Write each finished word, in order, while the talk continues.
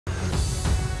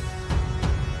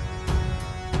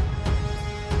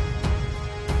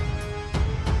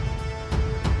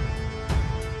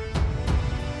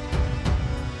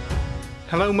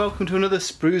Hello and welcome to another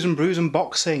Sprues and Brews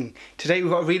unboxing. Today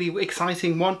we've got a really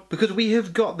exciting one because we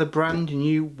have got the brand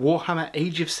new Warhammer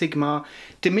Age of Sigmar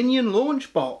Dominion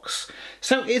launch box.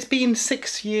 So it's been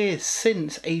 6 years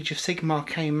since Age of Sigmar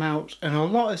came out and a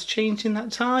lot has changed in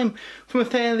that time. From a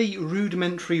fairly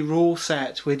rudimentary rule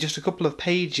set with just a couple of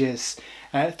pages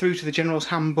through to the General's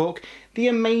Handbook, the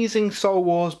amazing Soul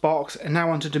Wars box, and now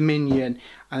onto Dominion.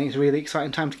 I think it's a really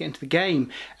exciting time to get into the game.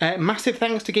 Massive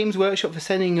thanks to Games Workshop for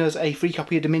sending us a free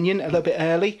copy of Dominion a little bit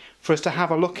early for us to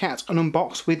have a look at and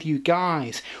unbox with you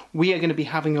guys. We are going to be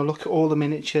having a look at all the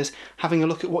miniatures, having a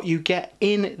look at what you get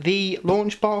in the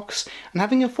launch box, and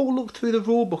having a full look through the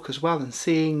rulebook as well and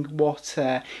seeing what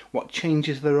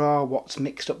changes there are, what's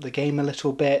mixed up the game a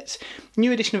little bit.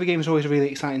 New edition of the game is always a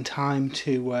really exciting time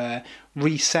to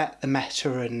reset the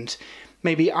meta and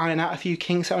maybe iron out a few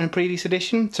kinks out in a previous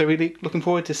edition, so really looking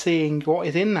forward to seeing what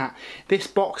is in that. This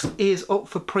box is up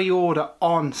for pre-order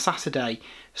on Saturday,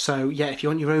 so yeah, if you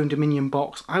want your own Dominion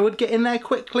box, I would get in there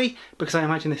quickly because I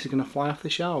imagine this is going to fly off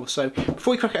the shelves. So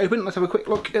before we crack it open, let's have a quick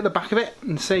look at the back of it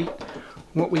and see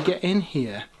what we get in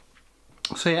here.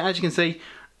 So yeah, as you can see,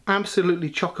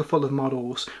 absolutely chocker full of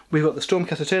models. We've got the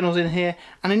Stormcast Eternals in here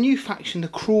and a new faction, the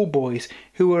Kruleboyz,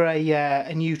 who are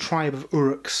a new tribe of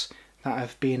Uruks that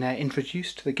have been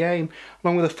introduced to the game,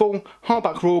 along with a full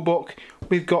hardback rulebook.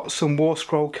 We've got some War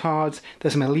Scroll cards,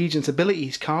 there's some Allegiance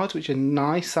Abilities cards which are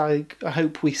nice. I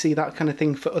hope we see that kind of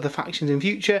thing for other factions in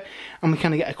future, and we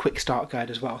kind of get a quick start guide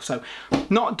as well. So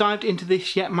not dived into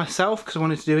this yet myself because I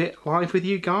wanted to do it live with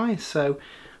you guys, so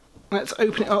let's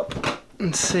open it up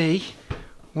and see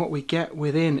what we get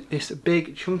within this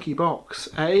big chunky box.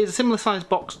 It is a similar size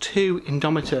box to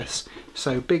Indomitus,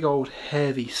 so big old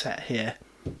heavy set here.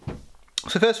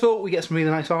 So first of all, we get some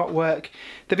really nice artwork.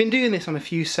 They've been doing this on a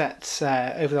few sets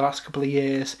over the last couple of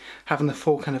years, having the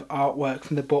full kind of artwork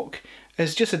from the book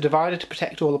as just a divider to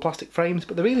protect all the plastic frames,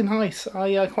 but they're really nice.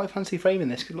 I quite fancy framing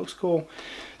this because it looks cool.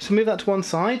 So move that to one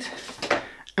side,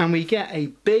 and we get a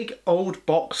big old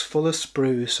box full of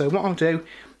sprues. So what I'll do,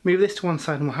 move this to one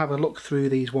side and we'll have a look through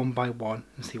these one by one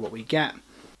and see what we get.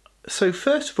 So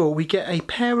first of all, we get a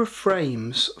pair of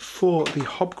frames for the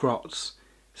Hobgrots.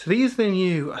 So these are the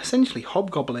new, essentially,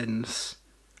 hobgoblins,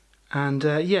 and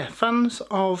yeah, fans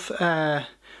of the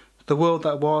world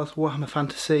that was Warhammer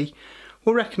Fantasy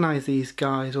will recognise these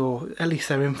guys, or at least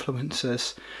their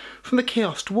influencers, from the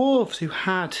Chaos Dwarves, who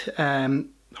had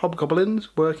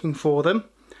hobgoblins working for them.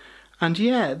 And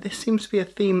yeah, this seems to be a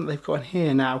theme that they've got in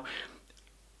here now.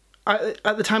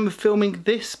 At the time of filming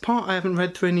this part, I haven't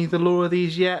read through any of the lore of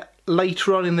these yet.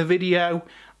 Later on in the video,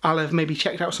 I'll have maybe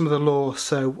checked out some of the lore,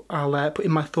 so I'll put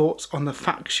in my thoughts on the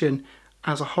faction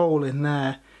as a whole in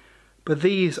there. But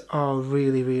these are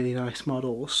really, really nice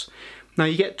models. Now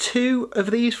you get two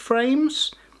of these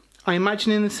frames. I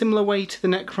imagine in a similar way to the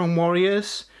Necron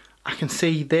Warriors. I can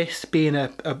see this being a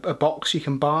box you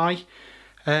can buy.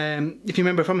 If you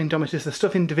remember from Indomitus, the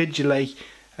stuff individually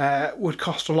would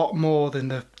cost a lot more than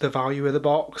the value of the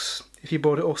box if you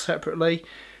bought it all separately.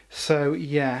 So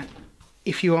yeah,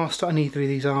 if you are starting either of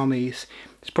these armies,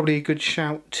 it's probably a good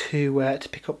shout to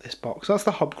pick up this box. That's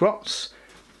the Hobgrots.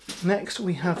 Next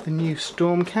we have the new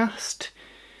Stormcast.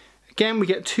 Again, we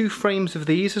get two frames of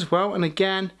these as well, and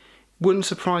again, wouldn't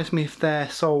surprise me if they're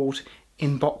sold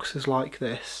in boxes like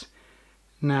this.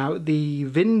 Now, the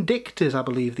Vindictors, I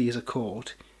believe these are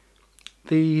called.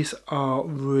 These are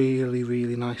really,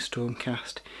 really nice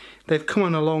Stormcast. They've come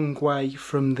on a long way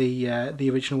from the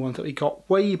original ones that we got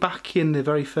way back in the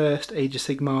very first Age of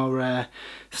Sigmar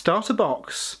starter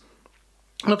box.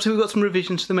 And obviously we've got some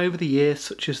revisions to them over the years,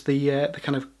 such as the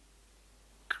kind of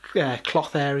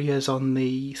cloth areas on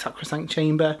the Sacrosanct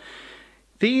Chamber.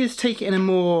 These take it in a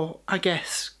more, I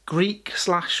guess,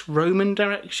 Greek/Roman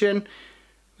direction,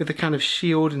 with the kind of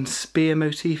shield and spear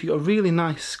motif. You've got a really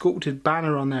nice sculpted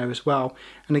banner on there as well.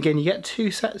 And again, you get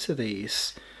two sets of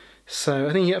these. So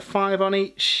I think you get 5 on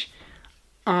each.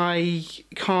 I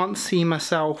can't see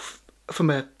myself, from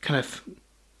a kind of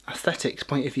aesthetics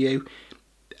point of view,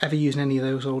 ever using any of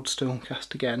those old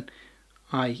Stormcast again.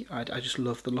 I just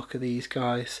love the look of these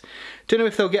guys. Don't know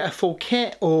if they'll get a full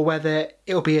kit or whether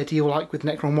it'll be a deal like with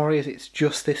Necron Warriors, it's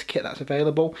just this kit that's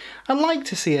available. I'd like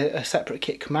to see a separate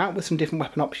kit come out with some different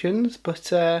weapon options, but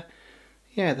yeah,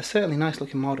 they're certainly nice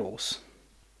looking models.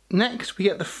 Next we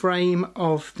get the frame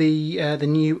of the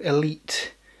new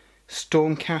Elite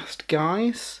Stormcast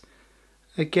guys.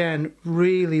 Again,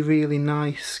 really, really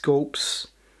nice sculpts,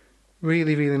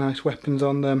 really, really nice weapons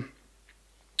on them.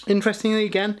 Interestingly,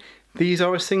 again, these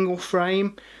are a single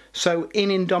frame. So in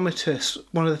Indomitus,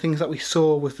 one of the things that we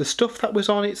saw was the stuff that was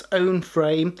on its own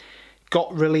frame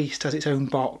got released as its own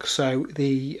box. So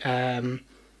the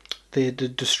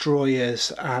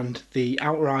Destroyers and the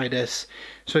Outriders.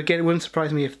 So again, it wouldn't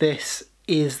surprise me if this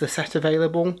is the set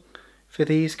available for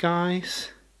these guys.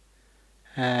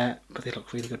 But they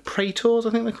look really good. Praetors,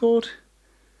 I think they're called.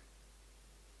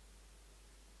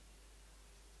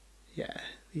 Yeah,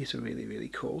 these are really, really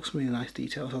cool. Some really nice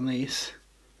details on these.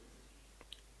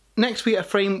 Next we get a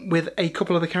frame with a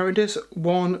couple of the characters.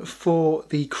 One for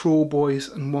the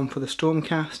Kruleboyz and one for the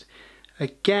Stormcast.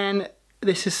 Again,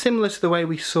 this is similar to the way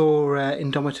we saw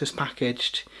Indomitus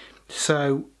packaged.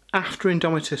 So after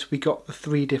Indomitus we got the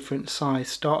 3 different size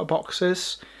starter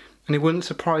boxes. And it wouldn't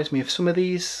surprise me if some of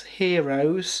these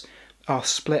heroes are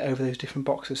split over those different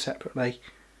boxes separately.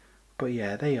 But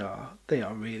yeah, they are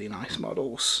really nice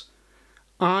models.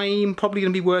 I'm probably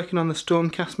going to be working on the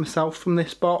Stormcast myself from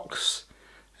this box.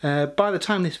 By the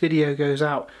time this video goes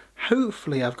out,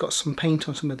 hopefully I've got some paint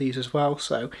on some of these as well.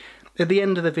 So at the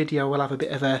end of the video we'll have a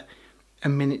bit of a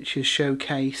miniatures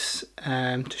showcase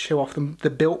to show off the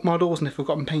built models, and if I've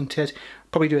got them painted, I'll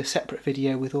probably do a separate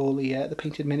video with all the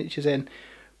painted miniatures in.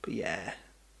 But yeah,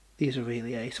 these are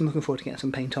really ace. I'm looking forward to getting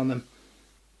some paint on them.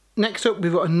 Next up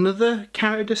we've got another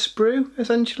character sprue,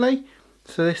 essentially.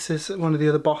 So this is one of the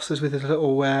other bosses with his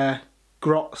little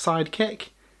grot sidekick.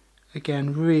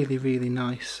 Again, really, really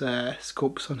nice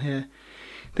sculpts on here.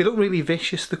 They look really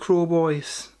vicious, the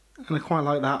Kruleboyz, and I quite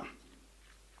like that.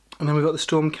 And then we've got the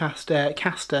Stormcast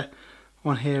caster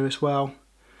on here as well.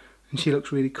 And she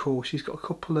looks really cool. She's got a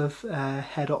couple of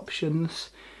head options.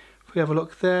 If we have a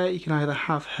look there, you can either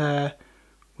have her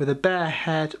with a bare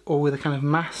head or with a kind of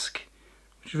mask,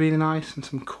 which is really nice, and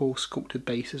some cool sculpted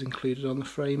bases included on the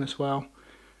frame as well.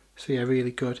 So yeah,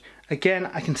 really good. Again,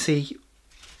 I can see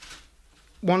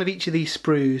one of each of these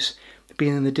sprues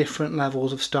being in the different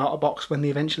levels of starter box when they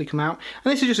eventually come out.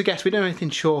 And this is just a guess, we don't know anything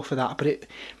sure for that, but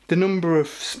the number of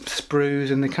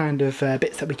sprues and the kind of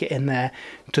bits that we get in there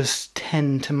does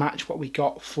tend to match what we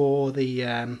got for the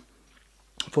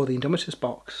Indomitus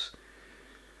box.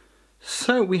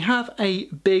 So we have a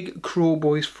big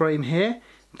Kruleboyz frame here.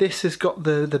 This has got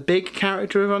the big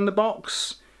character on the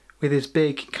box with his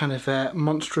big kind of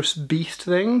monstrous beast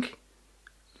thing.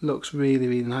 Looks really,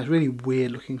 really nice. Really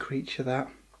weird looking creature, that.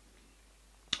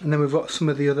 And then we've got some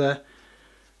of the other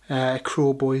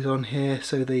Kruleboyz on here.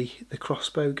 So the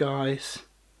crossbow guys.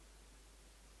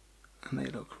 And they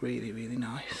look really, really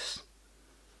nice.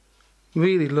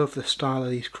 Really love the style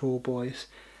of these Kruleboyz.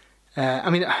 I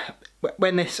mean,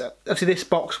 when obviously this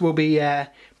box will be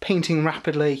painting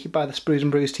rapidly by the Sprues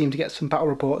and Brews team to get some battle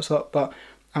reports up, but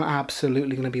I'm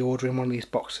absolutely going to be ordering one of these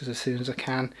boxes as soon as I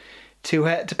can to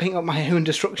paint up my own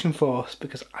Destruction Force,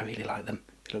 because I really like them.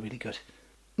 They look really good.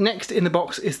 Next in the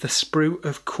box is the sprue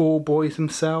of Kruleboyz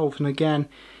themselves, and again,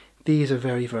 these are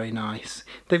very, very nice.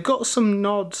 They've got some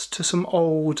nods to some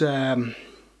old Warhammer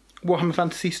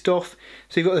Fantasy stuff.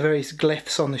 So you've got the various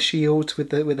glyphs on the shields with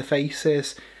the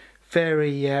faces.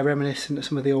 Very reminiscent of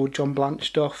some of the old John Blanche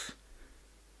stuff.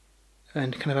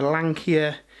 And kind of a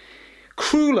lankier,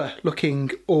 crueler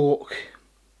looking orc,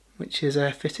 which is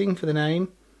fitting for the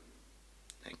name.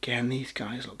 Again, these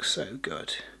guys look so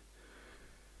good.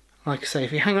 Like I say,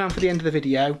 if you hang around for the end of the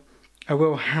video, I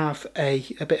will have a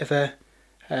bit of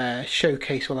a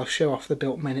showcase where I'll show off the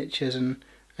built miniatures and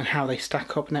how they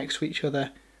stack up next to each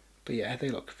other. But yeah, they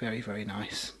look very, very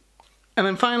nice. And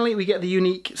then finally we get the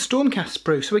unique Stormcast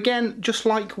sprue. So again, just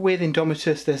like with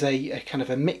Indomitus, there's a kind of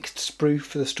a mixed sprue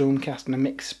for the Stormcast and a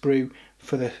mixed sprue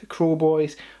for the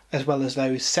Kruleboyz, as well as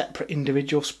those separate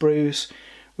individual sprues,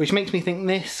 which makes me think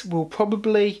this will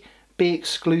probably be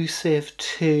exclusive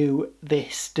to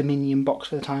this Dominion box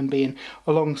for the time being,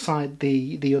 alongside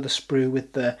the other sprue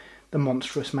with the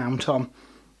monstrous mount on.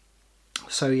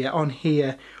 So yeah, on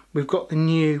here we've got the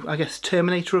new, I guess,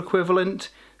 Terminator equivalent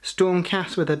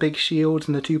Stormcast with their big shields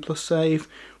and the 2+ save.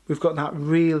 We've got that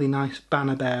really nice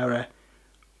banner bearer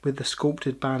with the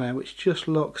sculpted banner, which just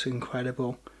looks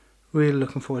incredible. Really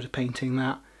looking forward to painting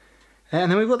that.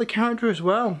 And then we've got the character as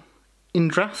well,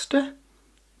 Indrasta,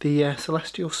 the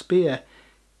Celestial Spear.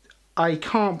 I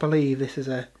can't believe this is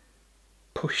a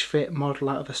push fit model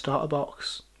out of a starter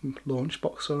box, launch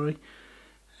box, sorry.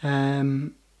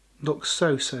 Looks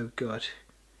so, so good.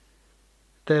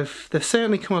 They've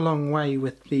certainly come a long way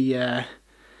with the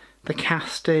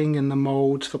casting and the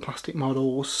moulds for plastic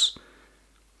models.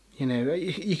 You know,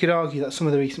 you could argue that some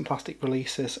of the recent plastic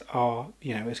releases are,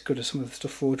 you know, as good as some of the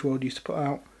stuff Forge World used to put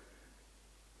out.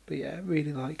 But yeah,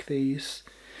 really like these.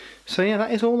 So yeah,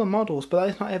 that is all the models, but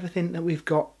that is not everything that we've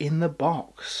got in the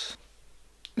box.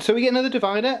 So we get another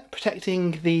divider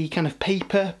protecting the kind of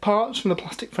paper parts from the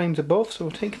plastic frames above, so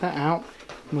we'll take that out.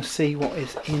 and we'll see what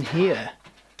is in here.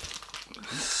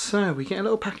 So we get a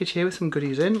little package here with some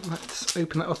goodies in. Let's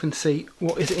open that up and see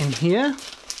what is in here.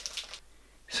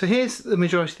 So here's the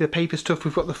majority of the paper stuff.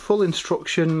 We've got the full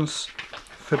instructions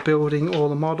for building all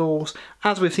the models.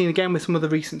 As we've seen again with some of the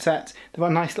recent sets, they've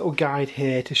got a nice little guide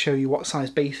here to show you what size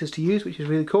bases to use, which is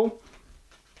really cool.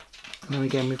 And then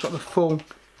again we've got the full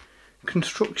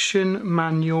construction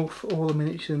manual for all the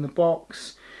miniatures in the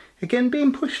box. Again,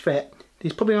 being push fit,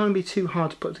 these probably aren't going to be too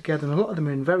hard to put together, and a lot of them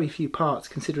are in very few parts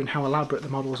considering how elaborate the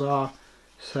models are.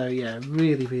 So yeah,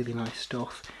 really, really nice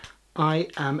stuff. I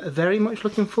am very much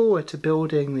looking forward to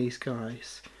building these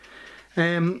guys.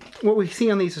 What we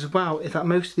see on these as well is that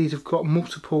most of these have got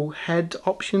multiple head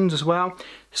options as well.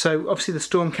 So obviously the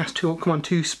Stormcast 2 will come on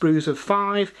 2 sprues of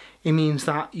 5. It means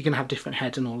that you're going to have different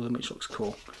heads on all of them, which looks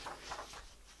cool.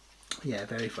 Yeah,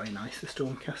 very, very nice, the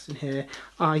Stormcast in here.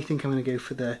 I think I'm going to go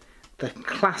for the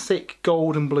classic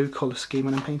gold and blue colour scheme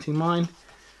when I'm painting mine.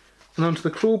 And onto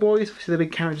the Kruleboyz. Obviously the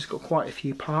big character's got quite a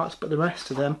few parts, but the rest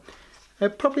of them are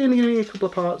probably only going to be a couple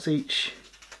of parts each.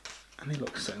 And they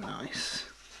look so nice.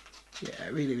 Yeah, I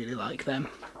really, really like them.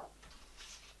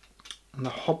 And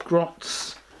the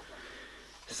Hobgrots.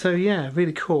 So yeah,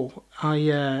 really cool.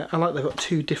 I like they've got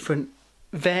 2 different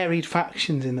varied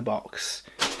factions in the box.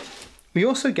 We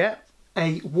also get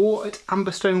a War at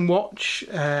Amberstone Watch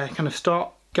kind of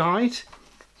start guide,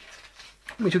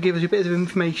 which will give us a bit of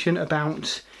information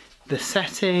about the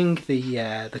setting,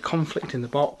 the conflict in the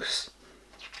box.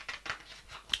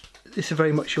 This is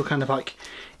very much your kind of like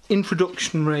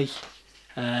introductory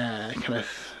kind of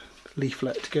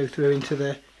leaflet to go through into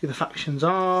who the factions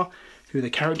are, who the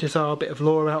characters are, a bit of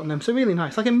lore about them. So really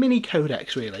nice, like a mini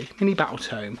codex really, mini battle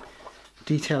tome,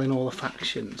 detailing all the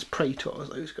factions. Praetors,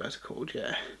 those guys are called,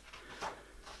 yeah.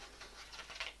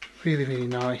 Really, really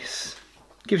nice.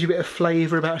 Gives you a bit of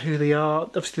flavour about who they are.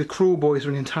 Obviously the Kruleboyz are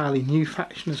an entirely new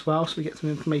faction as well, so we get some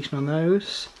information on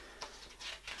those.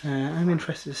 I'm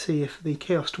interested to see if the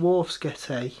Chaos Dwarfs get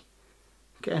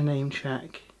a name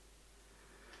check.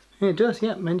 Yeah, it does,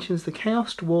 yeah, it mentions the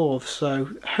Chaos Dwarves, so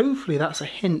hopefully that's a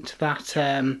hint that,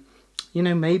 you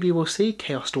know, maybe we'll see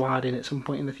Chaos Dwarf in at some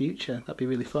point in the future. That'd be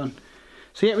really fun.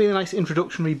 So yeah, really nice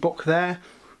introductory book there.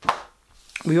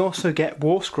 We also get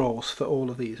warscrolls for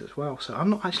all of these as well, so I've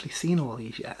not actually seen all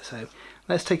these yet, so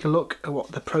let's take a look at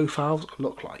what the profiles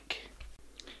look like.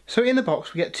 So in the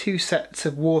box we get 2 sets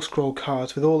of warscroll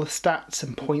cards with all the stats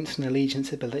and points and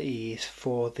allegiance abilities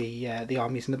for the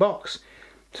armies in the box.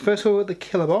 So first of all, the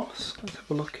Killer Boss, let's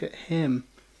have a look at him.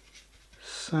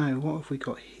 So what have we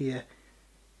got here?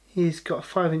 He's got a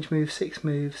 5-inch move, 6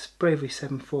 moves, bravery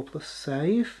 7, 4 plus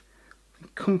save,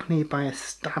 accompanied by a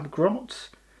Stab Grot.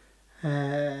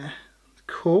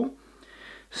 Cool.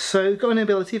 So got an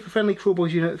ability: if a friendly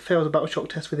Kruleboyz unit fails a battle shock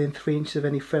test within 3 inches of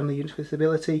any friendly unit with this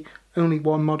ability, only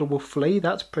 1 model will flee.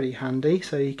 That's pretty handy,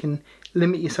 so you can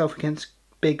limit yourself against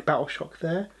big battle shock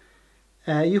there.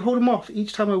 You hold them off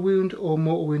each time a wound or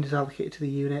mortal wound is allocated to the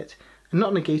unit and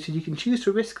not negated. You can choose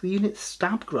to risk the unit's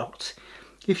Stab Grot.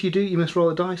 If you do, you must roll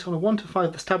a dice. On a 1 to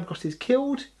 5 the Stab Grot is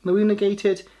killed and the wound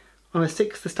negated. On a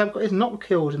 6 the Stab Grot is not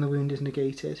killed and the wound is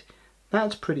negated.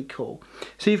 That's pretty cool.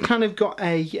 So you've kind of got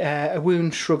a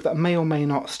wound shrug that may or may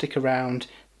not stick around,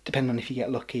 depending on if you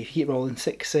get lucky. If you keep rolling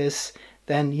 6s,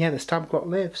 then yeah, the Stab Grot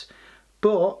lives.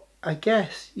 But I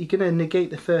guess you're going to negate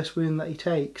the first wound that he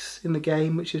takes in the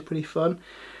game, which is pretty fun.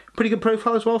 Pretty good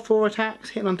profile as well, 4 attacks,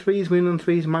 hitting on 3s, wounding on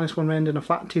 3s, -1 rend and a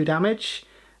flat 2 damage.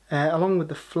 Along with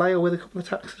the flail with a couple of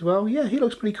attacks as well. Yeah, he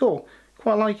looks pretty cool.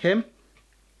 Quite like him.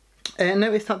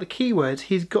 Notice that the keywords,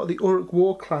 he's got the Uruk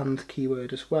Warclans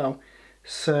keyword as well.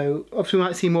 So obviously we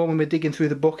might see more when we're digging through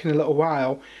the book in a little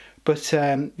while, but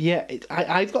yeah,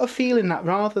 I've got a feeling that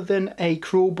rather than a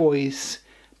Kruleboyz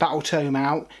battle tome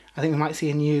out, I think we might see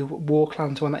a new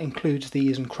Warclans one that includes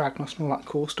these and Kragnos and all that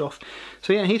cool stuff.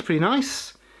 So yeah, he's pretty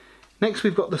nice. Next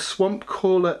we've got the Swamp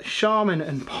Caller Shaman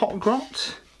and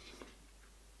Potgrot.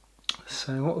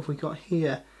 So what have we got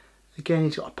here? Again,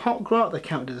 he's got a Potgrot, they're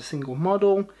counted as a single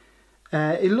model.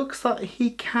 It looks like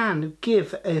he can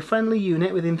give a friendly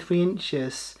unit within 3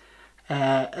 inches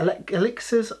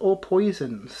elixirs or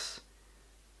poisons.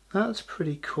 That's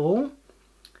pretty cool.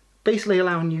 Basically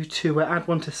allowing you to add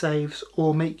 1 to saves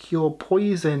or make your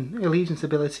poison allegiance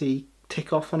ability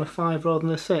tick off on a 5 rather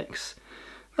than a 6.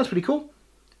 That's pretty cool.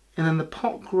 And then the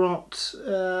Potgrot,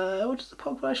 what does the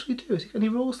Potgrot actually do? Has he got any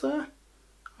rules there?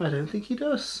 I don't think he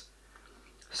does.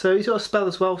 So he's got a spell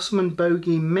as well, Summon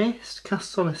Bogey Mist,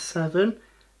 casts on a 7,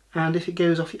 and if it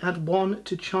goes off you add 1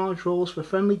 to charge rolls for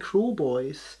friendly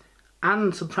Kruleboyz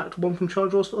and subtract 1 from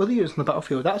charge rolls for other units on the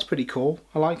battlefield. That's pretty cool,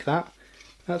 I like that.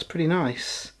 That's pretty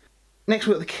nice. Next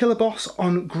we've got the Killer Boss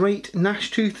on Great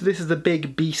Gnashtooth. This is the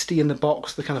big beastie in the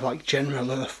box, the kind of like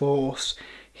general of the force.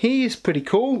 He's pretty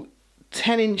cool.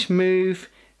 10-inch move,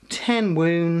 10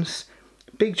 wounds,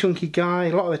 big chunky guy,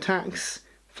 a lot of attacks,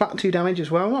 flat 2 damage as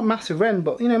well. Not massive rend,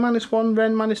 but you know, -1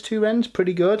 rend, -2 rend's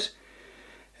pretty good.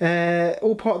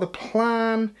 All part of the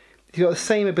plan. He's got the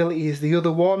same ability as the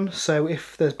other one, so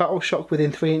if there's battle shock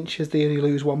within 3 inches, they only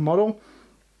lose 1 model.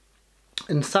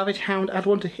 And Savage Hound, add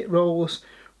 1 to hit rolls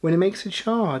when he makes a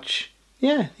charge.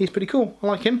 Yeah, he's pretty cool. I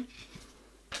like him.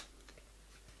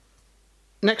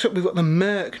 Next up we've got the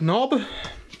Merc Knob.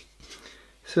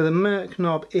 So the Merc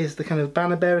Knob is the kind of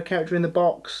banner bearer character in the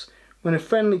box. When a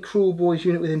friendly Kruleboyz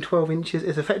unit within 12 inches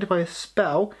is affected by a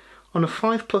spell, on a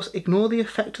 5+, ignore the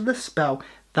effect of the spell.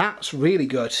 That's really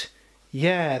good.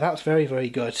 Yeah, that's very, very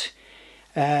good.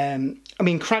 I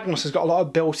mean, Kragnos has got a lot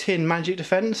of built-in magic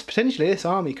defense. Potentially this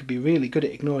army could be really good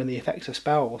at ignoring the effects of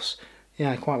spells.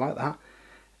 Yeah, I quite like that.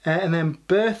 And then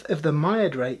Birth of the Mire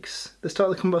Drakes. The start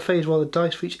of the combat phase, roll the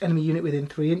dice for each enemy unit within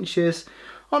 3 inches.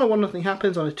 On a 1 nothing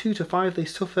happens. On a 2 to 5 they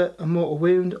suffer a mortal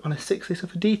wound. On a 6 they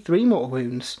suffer D3 mortal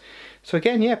wounds. So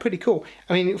again, yeah, pretty cool.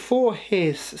 I mean, for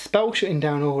his spell shutting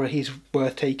down aura, he's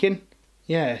worth taking.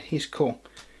 Yeah, he's cool.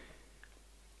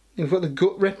 We've got the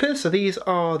Gut Rippers. So these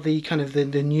are the kind of the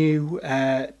new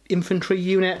infantry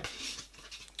unit.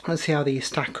 Let's see how these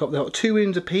stack up. They've got 2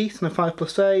 wounds apiece and a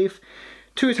 5+ save.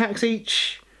 2 attacks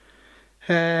each.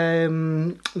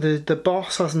 The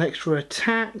boss has an extra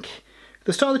attack. At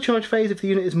the start of the charge phase, if the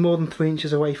unit is more than 3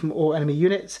 inches away from all enemy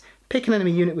units, pick an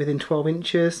enemy unit within 12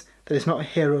 inches that is not a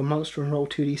hero or monster and roll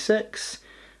 2d6.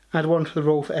 Add 1 to the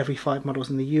roll for every 5 models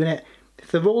in the unit.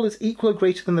 If the roll is equal or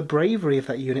greater than the bravery of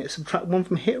that unit, subtract 1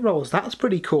 from hit rolls. That's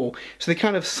pretty cool. So they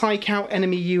kind of psych out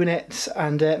enemy units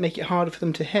and make it harder for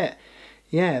them to hit.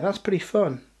 Yeah, that's pretty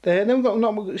fun. They've got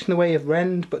not much in the way of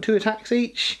rend, but 2 attacks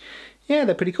each. Yeah,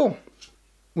 they're pretty cool.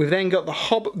 We've then got the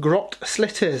Hobgrot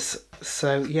Slitters.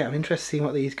 So yeah, I'm interested to see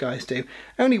what these guys do.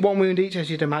 Only 1 wound each,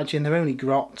 as you'd imagine. They're only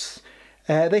grots.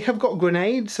 They have got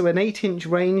grenades, so an 8-inch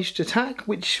ranged attack,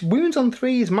 which wounds on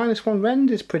 3s, -1 rend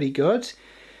is pretty good.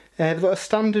 They've got a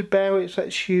standard bearer which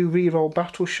lets you reroll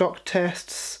battle shock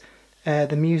tests.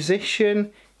 The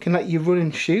Musician can let you run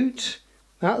and shoot.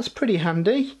 That's pretty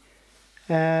handy.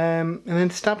 And then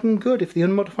Stab and Good. If the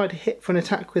unmodified hit for an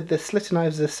attack with the Slitter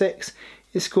Knives is a 6,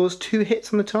 it scores 2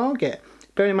 hits on the target.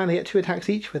 Bearing in mind they get 2 attacks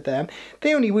each with them.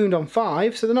 They only wound on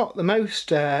 5, so they're not the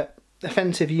most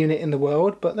offensive unit in the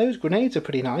world, but those grenades are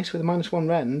pretty nice with a -1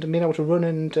 rend, and being able to run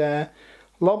and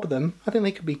lob them, I think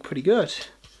they could be pretty good.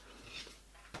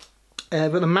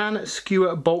 But the Man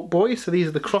Skewer Bolt Boys, so these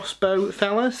are the crossbow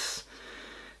fellas.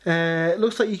 It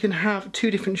looks like you can have 2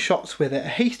 different shots with it, a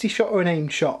hasty shot or an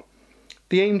aimed shot.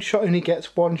 The aimed shot only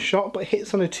gets 1 shot, but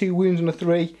hits on a 2, wounds on a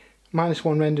 3,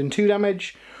 -1 rend and 2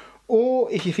 damage.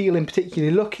 Or if you're feeling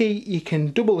particularly lucky, you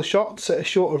can double the shots at a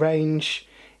shorter range.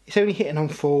 It's only hitting on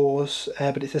 4s,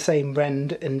 but it's the same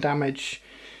rend and damage.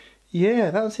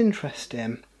 Yeah, that's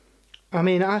interesting. I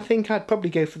mean, I think I'd probably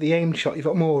go for the aimed shot. You've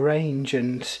got more range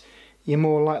and you're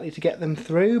more likely to get them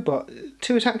through, but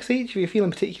 2 attacks each, if you're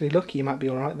feeling particularly lucky, you might be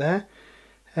alright there.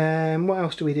 What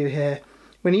else do we do here?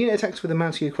 When a unit attacks with a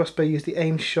mouse or your crossbow, use the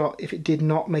aimed shot if it did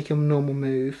not make a normal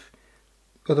move.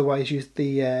 Otherwise, use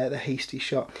the hasty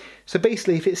shot. So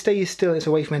basically, if it stays still, it's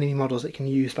away from enemy models, it can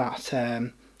use that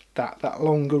that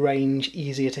longer range,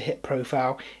 easier to hit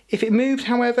profile. If it moves,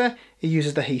 however, it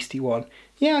uses the hasty one.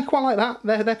 Yeah, I quite like that.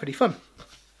 They're pretty fun.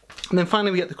 And then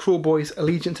finally, we get the Kruleboyz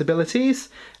Allegiance abilities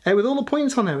with all the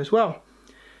points on there as well.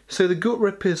 So the Gut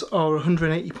Rippers are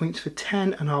 180 points for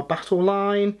 10 and our battle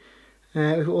line.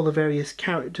 With all the various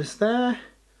characters there.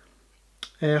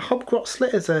 Hobgrot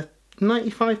Slitters are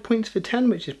 95 points for 10,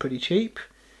 which is pretty cheap.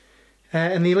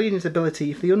 And the Allegiance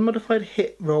ability, if the unmodified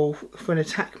hit roll for an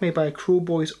attack made by a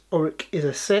Kruleboyz Orc is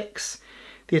a 6,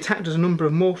 the attack does a number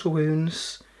of mortal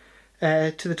wounds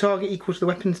to the target equal to the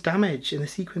weapon's damage and the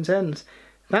sequence ends.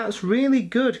 That's really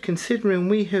good considering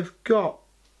we have got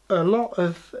a lot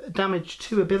of damage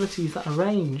to abilities that are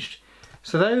ranged.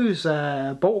 So those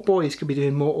Bolt Boys could be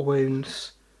doing mortal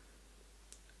wounds.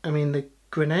 I mean, the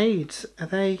grenades, are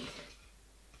they...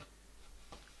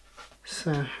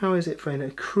 So how is it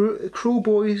framed?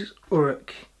 Kruleboyz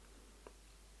Uruk.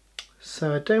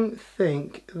 So I don't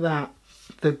think that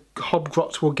the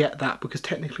Hobgrots will get that because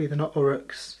technically they're not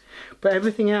Uruks. But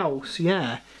everything else,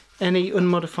 yeah. Any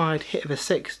unmodified hit of a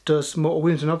 6 does mortal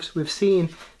wounds, and obviously we've seen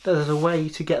that there's a way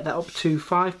to get that up to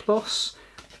 5+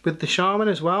 with the Shaman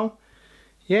as well.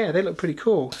 Yeah, they look pretty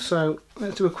cool. So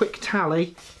let's do a quick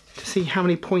tally to see how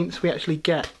many points we actually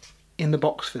get in the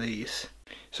box for these.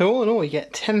 So all in all, you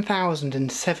get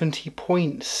 10,070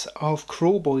 points of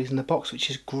Kruleboyz in the box, which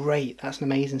is great. That's an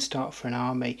amazing start for an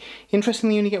army.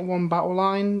 Interestingly, you only get one battle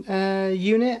line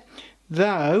unit,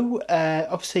 though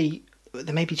obviously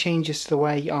there may be changes to the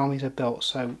way armies are built.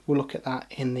 So we'll look at that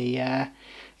in the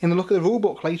look at the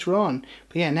rulebook later on.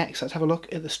 But yeah, next let's have a look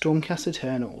at the Stormcast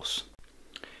Eternals.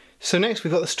 So next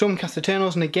we've got the Stormcast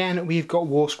Eternals, and again we've got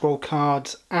War Scroll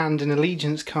cards and an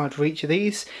Allegiance card for each of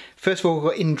these. First of all, we've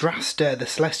got Indrasta, the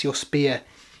Celestial Spear.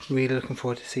 Really looking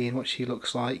forward to seeing what she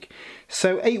looks like.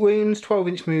 So 8 wounds,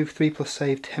 12-inch move, 3+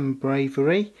 save, 10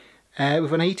 bravery.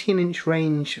 With an 18-inch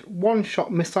range,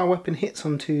 1-shot missile weapon, hits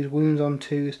on 2s, wounds on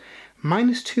 2s.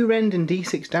 -2 rend and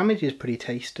d6 damage is pretty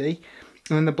tasty.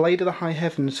 And then the Blade of the High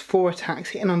Heavens, 4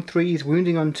 attacks, hitting on 3s,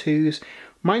 wounding on 2s.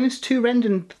 -2 rend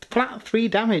and flat 3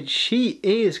 damage. She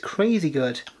is crazy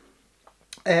good.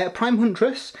 Prime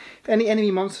Huntress. If any enemy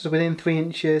monsters are within 3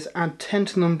 inches, add 10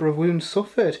 to the number of wounds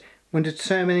suffered when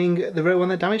determining the row on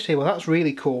the damage table. That's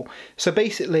really cool. So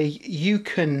basically you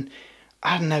can,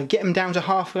 I don't know, get them down to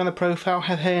halfway on the profile,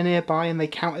 have her nearby, and they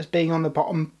count as being on the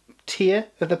bottom tier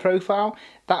of the profile.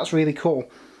 That's really cool.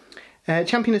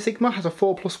 Champion of Sigmar has a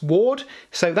 4+ ward,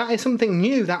 so that is something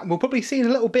new that we'll probably see in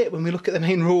a little bit when we look at the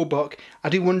main rulebook. I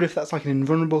do wonder if that's like an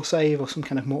invulnerable save or some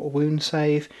kind of mortal wound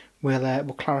save. We'll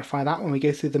clarify that when we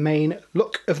go through the main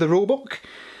look of the rulebook.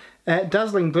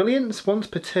 Dazzling Brilliance, once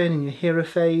per turn in your hero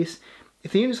phase.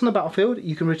 If the unit's on the battlefield,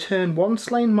 you can return 1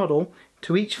 slain model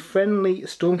to each friendly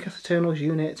Stormcast Eternals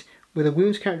unit with a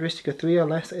wounds characteristic of 3 or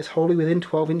less that is wholly within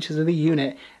 12 inches of the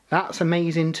unit. That's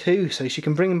amazing too, so she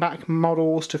can bring back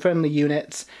models to friendly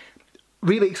units.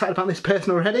 Really excited about this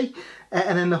person already.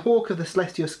 And then the Hawk of the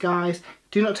Celestial Skies.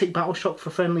 Do not take battle shock for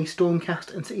friendly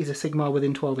Stormcast and Cities of Sigmar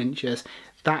within 12 inches.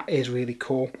 That is really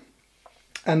cool.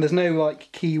 And there's no like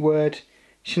keyword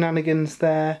shenanigans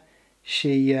there.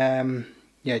 She, yeah,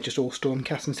 just all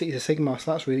Stormcast and Cities of Sigmar,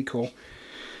 so that's really cool.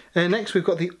 Next we've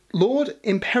got the Lord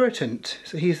Imperatant.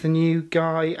 So he's the new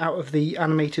guy out of the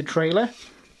animated trailer.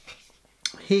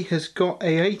 He has got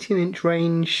a 18-inch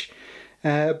range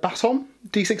baton,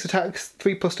 d6 attacks,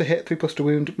 3+ to hit, 3+ to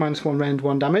wound, -1 rend,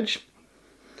 1 damage.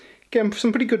 Again,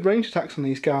 some pretty good range attacks on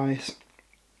these guys.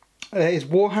 His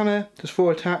Warhammer does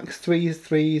 4 attacks, 3s,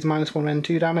 -1 rend,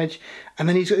 2 damage. And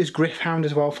then he's got his Gryph-hound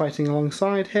as well fighting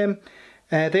alongside him.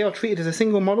 They are treated as a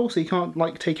single model, so you can't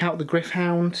like take out the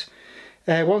Gryph-hound.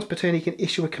 Once per turn he can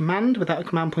issue a command without a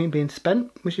command point being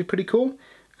spent, which is pretty cool.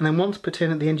 And then once per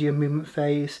turn at the end of your movement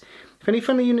phase, if any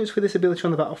friendly units with this ability on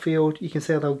the battlefield, you can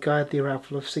say they'll guide the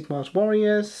arrival of Sigmar's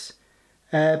warriors.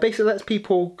 Basically lets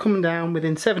people come down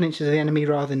within 7 inches of the enemy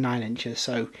rather than 9 inches,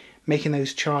 so making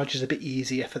those charges a bit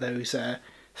easier for those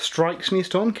strikes from your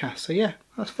Stormcast. So yeah,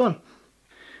 that's fun.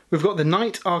 We've got the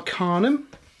Knight Arcanum.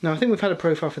 Now I think we've had a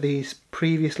profile for these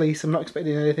previously, so I'm not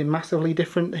expecting anything massively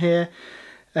different here.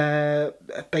 A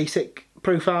basic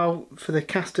profile for the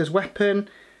caster's weapon.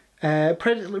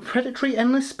 Predatory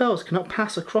endless spells cannot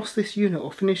pass across this unit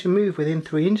or finish a move within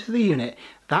 3 inches of the unit.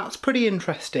 That's pretty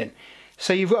interesting.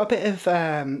 So you've got a bit of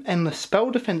endless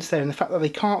spell defense there, and the fact that they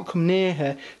can't come near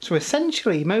her. So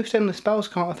essentially, most endless spells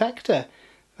can't affect her.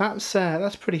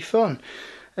 That's pretty fun.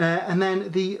 And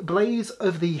then the Blaze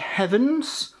of the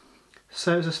Heavens.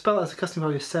 So it's a spell that has a custom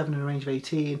value of 7 and a range of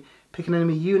 18. Pick an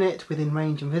enemy unit within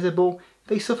range and visible.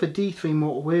 They suffer D3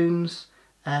 mortal wounds.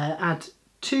 Add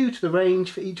 2 to the range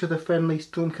for each of the friendly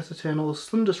Stormcast Eternals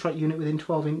Thunderstrike unit within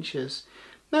 12 inches.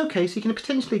 Okay, so you can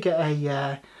potentially get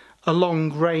a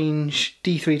long range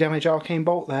D3 damage arcane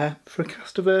bolt there for a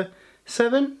cast of a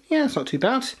 7. Yeah, it's not too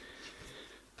bad.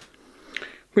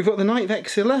 We've got the Knight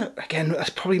Vexilla. Again, that's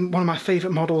probably one of my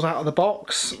favourite models out of the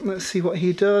box. Let's see what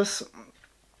he does.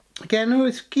 Again,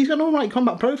 he's got an alright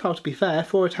combat profile to be fair.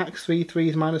 4 attacks, 3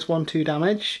 threes, -1, 2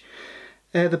 damage.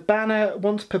 The banner,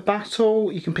 once per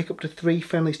battle, you can pick up to 3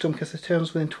 friendly Stormcast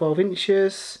Eternals within 12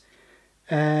 inches.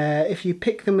 If you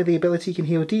pick them with the ability, you can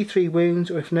heal D3 wounds,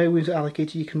 or if no wounds are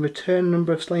allocated, you can return a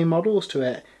number of slain models to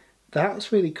it.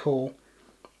 That's really cool.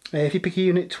 If you pick a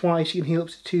unit twice, you can heal up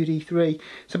to 2d3.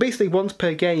 So basically, once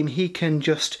per game, he can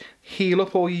just heal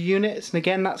up all your units, and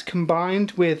again, that's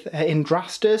combined with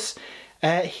Indrasta's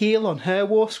heal on her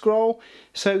war scroll.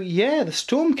 So yeah, the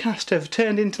Stormcast have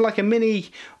turned into like a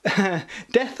mini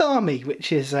death army,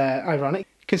 which is ironic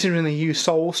considering they used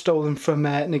souls stolen from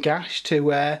Nagash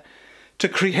to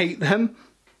create them.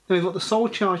 Then we've got the Soul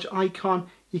Charge icon.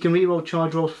 You can reroll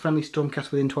charge rolls for friendly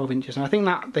Stormcast within 12 inches, and I think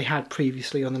that they had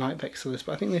previously on the Knight Vexillus,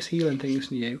 but I think this healing thing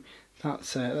is new.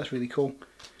 That's really cool.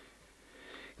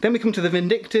 Then we come to the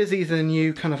Vindictors. These are the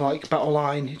new kind of like battle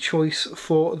line choice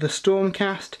for the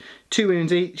Stormcast. 2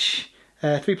 wounds each,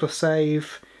 3+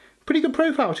 save, Pretty good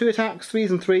profile, 2 attacks,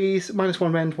 3s and 3s,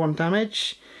 -1 rend, 1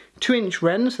 damage. 2-inch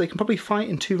rend, so they can probably fight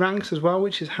in 2 ranks as well,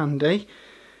 which is handy.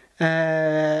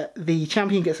 The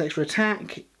champion gets extra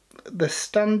attack. The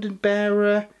standard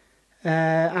bearer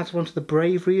adds 1 to the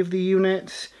bravery of the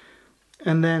unit.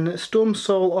 And then Storm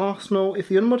Soul Arsenal, if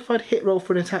the unmodified hit roll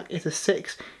for an attack is a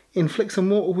 6, inflicts a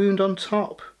mortal wound on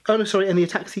top. Oh no, sorry, and the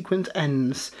attack sequence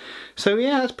ends. So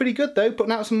yeah, that's pretty good though,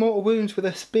 putting out some mortal wounds with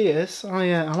their spears.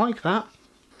 I like that.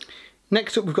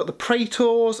 Next up we've got the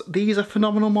Praetors. These are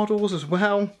phenomenal models as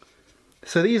well.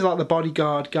 So these are like the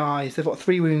bodyguard guys. They've got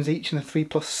 3 wounds each and a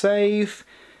 3+ save.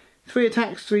 3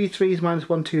 attacks, 3 3s,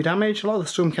 -1 2 damage. A lot of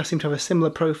the Stormcast seem to have a similar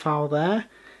profile there.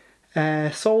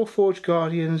 Soul Forge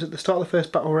Guardians, at the start of the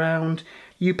first battle round,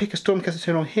 you pick a Stormcast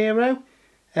Eternal hero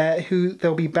who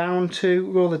they'll be bound to.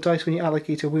 Roll the dice when you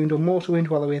allocate a wound or mortal wound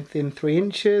while they're within 3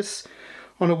 inches.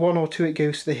 On a 1 or 2 it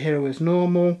goes to the hero as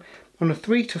normal. On a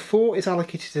 3 to 4 it's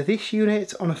allocated to this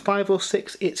unit. On a 5 or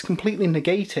 6 it's completely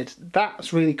negated.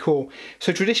 That's really cool.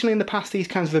 So traditionally in the past these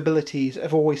kinds of abilities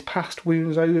have always passed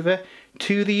wounds over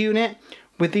to the unit.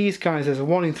 With these guys there's a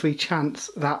 1 in 3 chance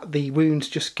that the wounds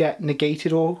just get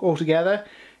negated altogether.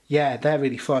 Yeah, they're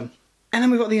really fun. And then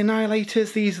we've got the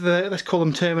Annihilators. These are the, let's call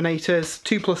them Terminators.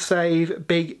 2+ save,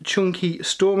 big chunky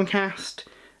Stormcast.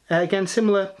 Again,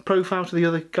 similar profile to the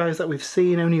other guys that we've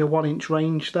seen, only a 1-inch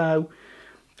range though.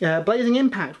 Blazing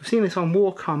Impact, we've seen this on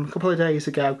Warcon a couple of days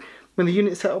ago. When the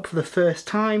unit's set up for the first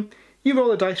time, you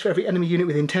roll a dice for every enemy unit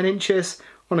within 10 inches.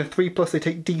 On a 3+ they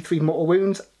take D3 mortal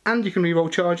wounds, and you can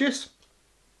reroll charges.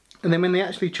 And then when they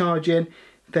actually charge in,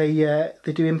 they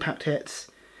do impact hits.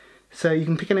 So you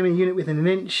can pick an enemy unit within 1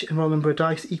 inch and roll a number of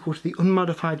dice equal to the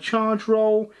unmodified charge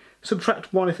roll.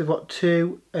 Subtract 1 if they've got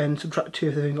 2, and subtract 2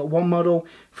 if they've only got 1 model.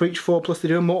 For each 4+ they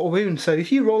do a mortal wound. So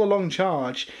if you roll a long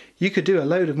charge, you could do a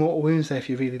load of mortal wounds there if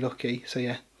you're really lucky. So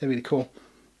yeah, they're really cool.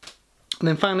 And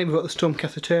then finally we've got the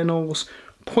Stormcast Eternals.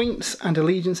 Points and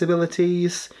allegiance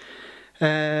abilities.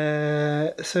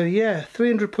 So yeah,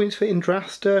 300 points for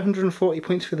Indrasta, 140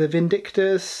 points for the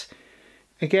Vindictors.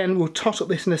 Again, we'll tot up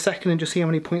this in a second and just see how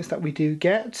many points that we do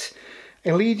get.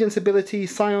 Allegiance ability,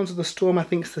 Scions of the Storm I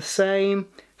think is the same.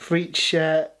 For each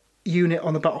unit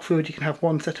on the battlefield you can have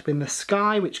 1 set up in the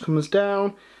sky which comes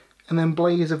down. And then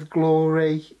Blaze of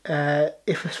Glory,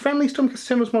 if a friendly Stormcast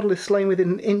Eternals model is slain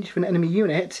within 1 inch of an enemy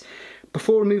unit,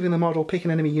 before removing the model pick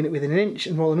an enemy unit within 1 inch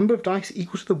and roll a number of dice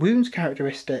equal to the wounds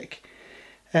characteristic.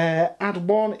 Add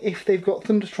 1 if they've got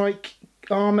Thunderstrike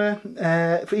armour.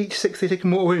 For each 6 they take a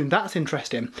mortal wound. That's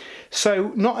interesting.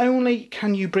 So not only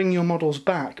can you bring your models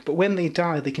back, but when they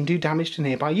die they can do damage to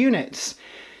nearby units.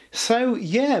 So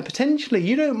yeah, potentially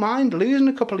you don't mind losing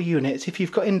a couple of units if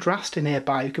you've got Indrasta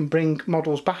nearby who can bring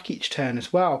models back each turn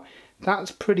as well.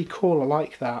 That's pretty cool, I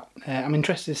like that. I'm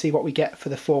interested to see what we get for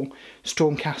the full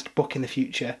Stormcast book in the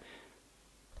future.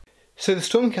 So the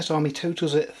Stormcast army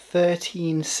totals at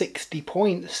 1360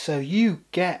 points, so you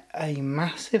get a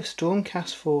massive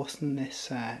Stormcast force in this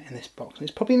box. And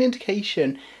it's probably an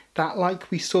indication that,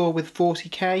 like we saw with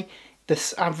 40k,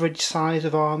 the average size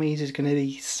of armies is going to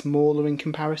be smaller in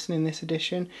comparison in this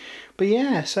edition. But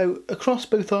yeah, so across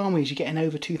both armies you're getting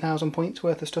over 2,000 points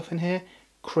worth of stuff in here.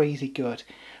 Crazy good.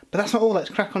 But that's not all, let's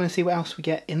crack on and see what else we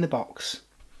get in the box.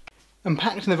 And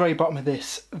packed in the very bottom of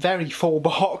this very full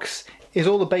box is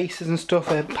all the bases and stuff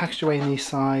packaged away in these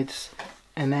sides.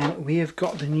 And then we have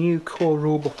got the new core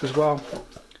rulebook as well.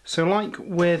 So like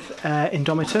with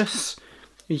Indomitus,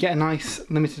 you get a nice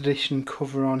limited edition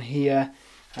cover on here.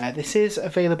 This is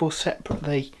available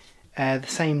separately the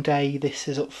same day. This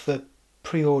is up for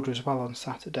pre-order as well on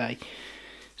Saturday.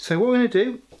 So what we're going to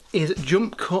do is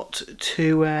jump cut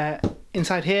to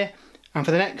inside here, and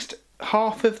for the next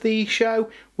half of the show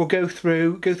we'll go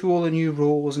through all the new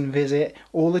rules and visit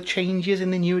all the changes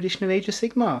in the new edition of Age of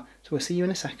Sigmar. So we'll see you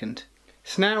in a second.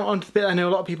 So now on to the bit I know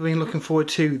a lot of people have been looking forward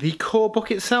to, the core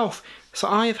book itself. So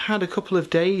I've had a couple of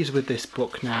days with this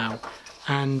book now,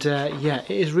 and yeah,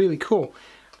 it is really cool.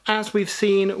 As we've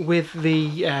seen with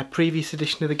the previous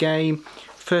edition of the game,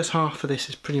 first half of this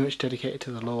is pretty much dedicated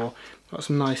to the lore. Got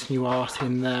some nice new art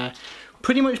in there.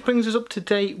 Pretty much brings us up to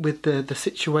date with the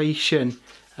situation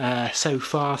so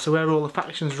far. So where all the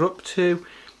factions are up to,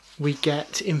 we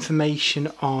get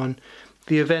information on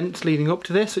the events leading up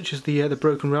to this, such as the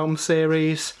Broken Realms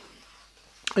series.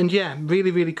 And yeah,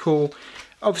 really, really cool.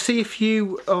 Obviously, if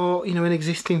you are an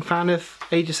existing fan of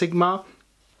Age of Sigmar,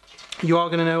 you are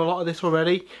going to know a lot of this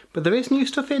already, but there is new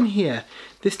stuff in here.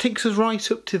 This takes us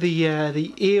right up to the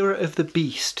era of the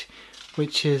Beast,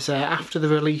 which is after the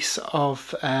release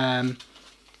of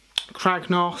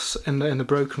Kragnos and the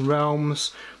Broken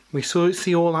Realms. We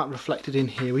see all that reflected in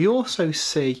here. We also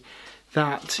see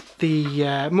that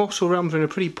the mortal realms were in a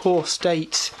pretty poor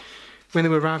state when they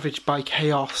were ravaged by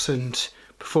chaos and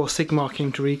before Sigmar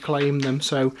came to reclaim them.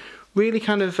 So really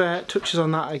kind of touches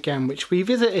on that again, which we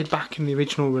visited back in the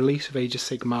original release of Age of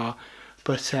Sigmar.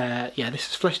 But yeah, this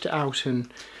has fleshed it out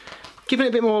and given it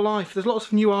a bit more life. There's lots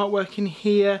of new artwork in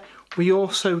here. We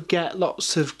also get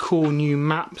lots of cool new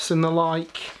maps and the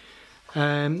like.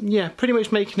 Yeah, pretty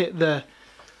much making it the,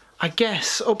 I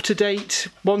guess, up-to-date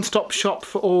one-stop shop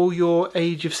for all your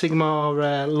Age of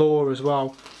Sigmar lore as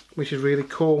well, which is really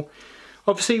cool.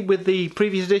 Obviously, with the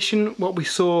previous edition, what we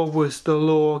saw was the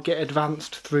lore get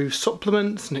advanced through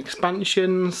supplements and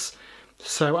expansions,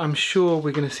 so I'm sure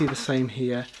we're going to see the same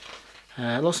here.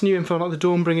 Lots of new info like the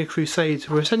Dawnbringer Crusades,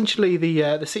 who are essentially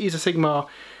the cities of Sigmar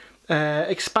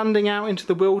expanding out into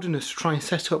the wilderness to try and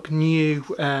set up new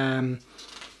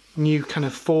new kind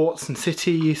of forts and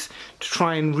cities to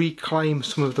try and reclaim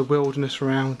some of the wilderness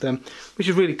around them, which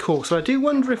is really cool. So I do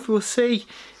wonder if we'll see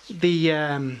the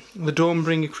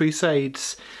Dawnbringer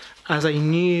Crusades as a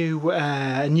new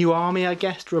army, I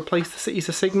guess, to replace the cities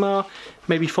of Sigmar,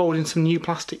 maybe fold in some new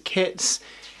plastic kits.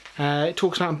 It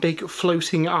talks about big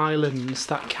floating islands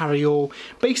that carry all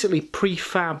basically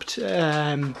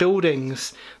prefabbed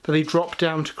buildings that they drop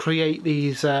down to create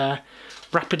these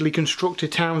rapidly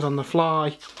constructed towns on the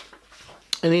fly.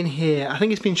 And in here, I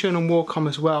think it's been shown on Warcom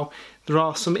as well, there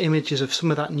are some images of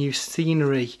some of that new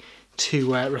scenery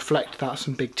to reflect that.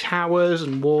 Some big towers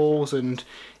and walls, and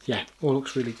yeah, all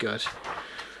looks really good.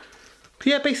 But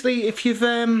yeah, basically, if you've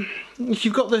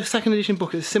got the second edition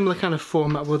book, it's a similar kind of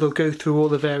format where they'll go through all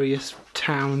the various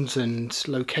towns and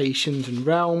locations and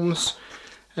realms.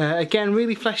 Again,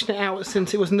 really fleshing it out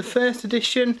since it was in the first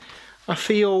edition. I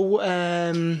feel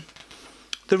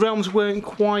the realms weren't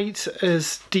quite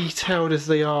as detailed as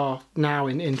they are now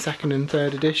in second and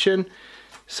third edition.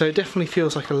 So it definitely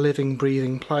feels like a living,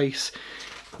 breathing place.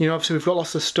 You know, obviously we've got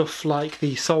lots of stuff like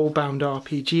the Soulbound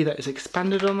RPG that is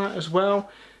expanded on that as well.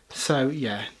 So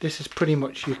yeah, this is pretty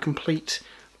much your complete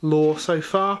lore so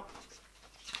far.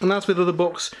 And as with other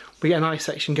books, we get a nice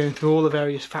section going through all the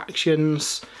various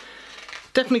factions.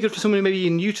 Definitely good for someone maybe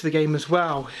new to the game as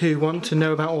well, who want to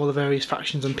know about all the various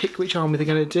factions and pick which army they're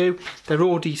going to do. They're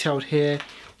all detailed here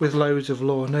with loads of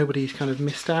lore. Nobody's kind of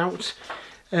missed out.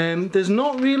 There's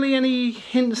not really any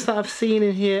hints that I've seen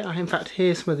in here. In fact,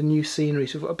 here's some of the new scenery.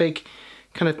 So we've got a big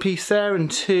kind of piece there and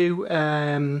two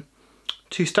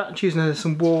statues, and there's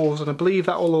some walls, and I believe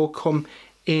that will all come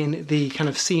in the kind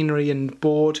of scenery and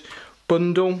board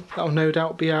bundle. That'll no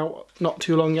doubt be out not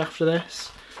too long after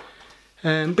this.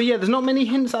 But yeah, there's not many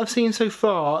hints that I've seen so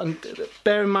far, and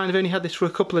bear in mind I've only had this for a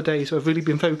couple of days, so I've really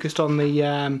been focused on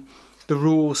the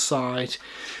rules side.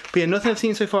 But yeah, nothing I've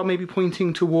seen so far maybe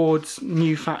pointing towards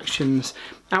new factions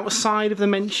outside of the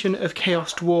mention of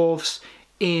Chaos Dwarves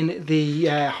in the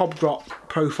Hobgrot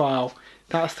profile.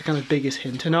 That's the kind of biggest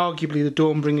hint, and arguably the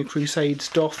Dawnbringer Crusade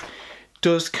stuff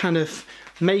does kind of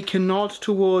make a nod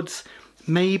towards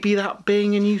maybe that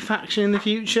being a new faction in the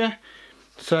future.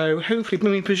 So hopefully, I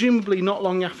mean, presumably not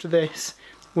long after this,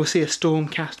 we'll see a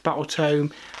Stormcast Battle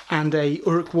Tome and a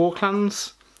Uruk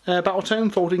Warclans Battle Tome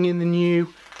folding in the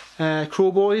new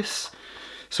Kruleboyz.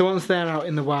 So once they're out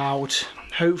in the wild,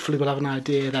 hopefully we'll have an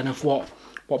idea then of what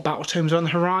Battle Tomes are on the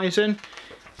horizon.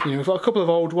 You know, we've got a couple of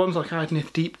old ones like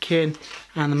Idonith Deepkin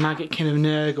and the Maggotkin of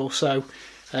Nurgle, so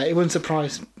it wouldn't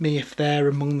surprise me if they're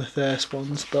among the first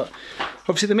ones. But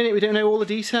obviously at the minute we don't know all the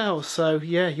details, so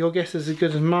yeah, your guess is as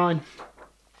good as mine.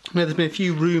 I know there's been a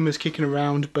few rumours kicking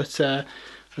around, but I'd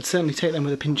certainly take them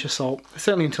with a pinch of salt,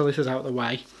 certainly until this is out of the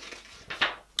way.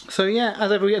 So yeah,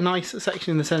 as ever we get a nice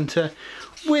section in the centre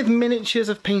with miniatures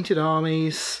of painted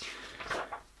armies.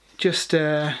 Just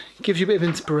gives you a bit of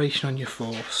inspiration on your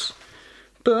force.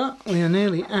 But we are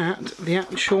nearly at the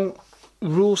actual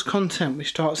rules content, which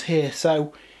starts here.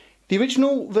 So the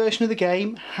original version of the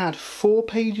game had 4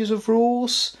 pages of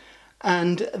rules,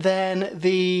 and then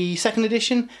the second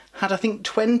edition had, I think,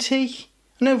 20.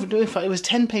 No, in fact it was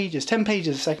 10 pages. 10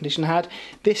 pages the second edition had.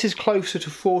 This is closer to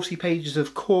 40 pages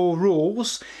of core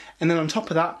rules, and then on top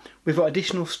of that we've got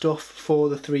additional stuff for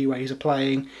the 3 ways of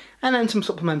playing, and then some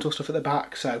supplemental stuff at the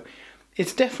back. So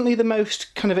it's definitely the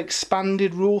most kind of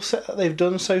expanded rule set that they've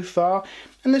done so far,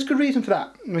 and there's good reason for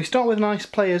that. We start with a nice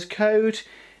player's code.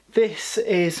 This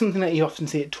is something that you often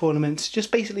see at tournaments, just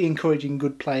basically encouraging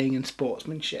good playing and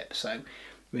sportsmanship, so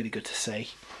really good to see.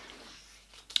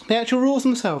 The actual rules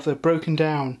themselves are broken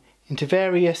down into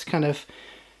various kind of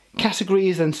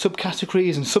categories and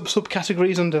subcategories and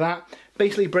sub-subcategories under that,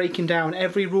 basically breaking down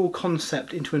every rule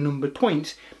concept into a numbered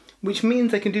point, which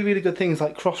means they can do really good things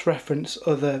like cross-reference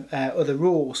other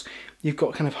rules. You've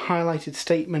got kind of highlighted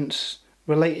statements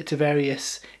related to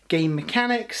various game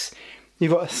mechanics.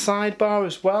 You've got a sidebar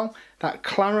as well that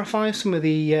clarifies some of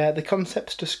the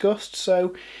concepts discussed.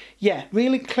 So yeah,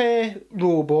 really clear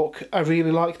rule book. I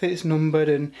really like that it's numbered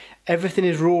and everything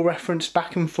is rule referenced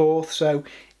back and forth. So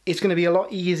it's going to be a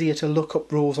lot easier to look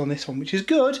up rules on this one, which is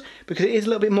good because it is a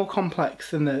little bit more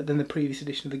complex than the previous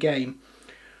edition of the game.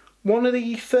 One of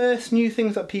the first new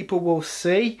things that people will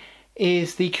see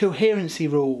is the coherency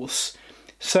rules.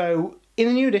 So in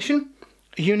the new edition,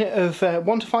 a unit of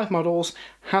 1 to 5 models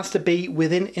has to be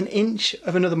within an inch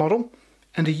of another model,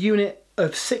 and a unit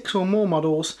of 6 or more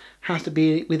models has to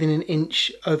be within an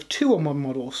inch of 2 or more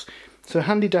models. So a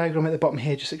handy diagram at the bottom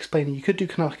here just explaining you could do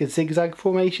kind of like a zigzag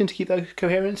formation to keep that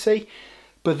coherency,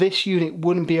 but this unit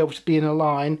wouldn't be able to be in a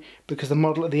line because the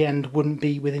model at the end wouldn't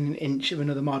be within an inch of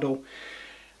another model.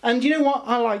 And you know what?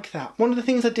 I like that. One of the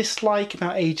things I dislike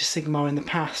about Age of Sigmar in the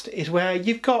past is where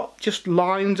you've got just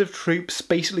lines of troops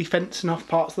basically fencing off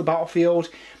parts of the battlefield.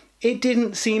 It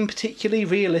didn't seem particularly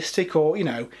realistic, or, you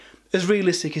know, as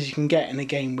realistic as you can get in a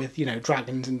game with, you know,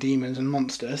 dragons and demons and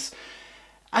monsters.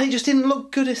 And it just didn't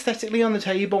look good aesthetically on the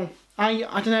table. I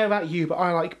don't know about you, but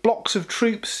I like blocks of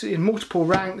troops in multiple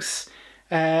ranks,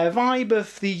 vibe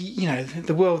of the, you know,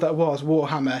 the world that was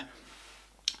Warhammer.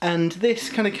 And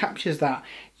this kind of captures that.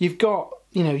 You've got,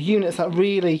 you know, units that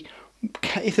really,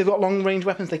 if they've got long range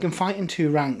weapons, they can fight in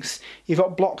 2 ranks. You've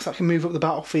got blocks that can move up the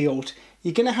battlefield.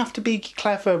 You're going to have to be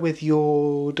clever with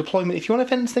your deployment. If you want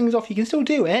to fence things off, you can still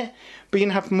do it, but you're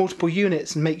going to have multiple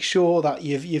units and make sure that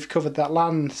you've covered that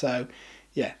land. So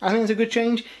yeah, I think it's a good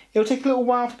change. It'll take a little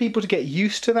while for people to get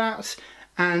used to that,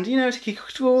 and, you know,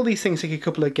 all these things take a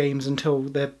couple of games until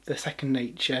they're second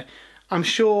nature. I'm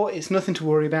sure it's nothing to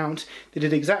worry about. They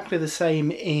did exactly the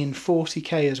same in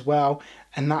 40k as well,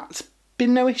 and that's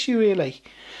been no issue really.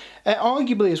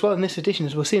 Arguably as well in this edition,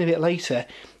 as we'll see in a bit later,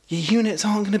 your units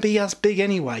aren't going to be as big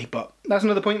anyway, but that's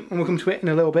another point and we'll come to it in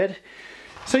a little bit.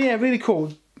 So yeah, really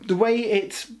cool. The way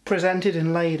it's presented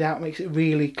and laid out makes it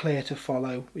really clear to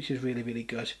follow, which is really, really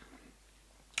good.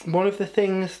 One of the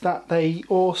things that they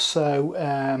also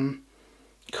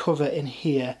cover in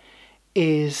here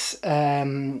is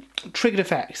triggered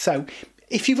effects. So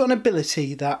if you've got an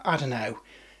ability that, I don't know,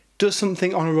 does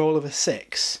something on a roll of a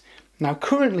 6. Now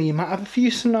currently you might have a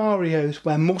few scenarios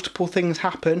where multiple things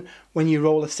happen when you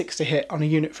roll a 6 to hit on a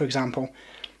unit, for example.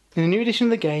 In the new edition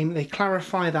of the game, they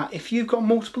clarify that if you've got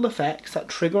multiple effects that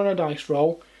trigger on a dice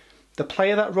roll, the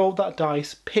player that rolled that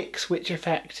dice picks which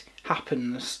effect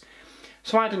happens.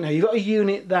 So I don't know, you've got a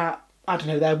unit that, I don't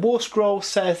know, their war scroll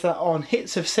says that on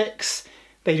hits of 6,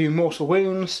 they do mortal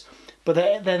wounds, but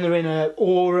then they're in an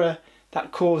aura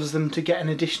that causes them to get an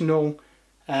additional,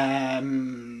 I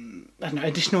don't know,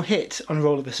 additional hit on a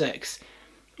roll of a 6.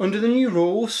 Under the new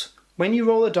rules, when you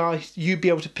roll a dice, you'd be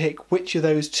able to pick which of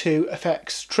those 2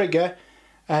 effects trigger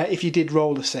if you did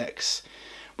roll a 6.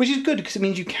 Which is good because it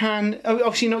means you can,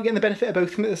 obviously you're not getting the benefit of both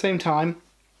of them at the same time,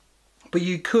 but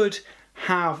you could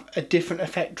have a different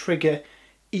effect trigger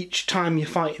each time you're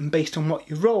fighting based on what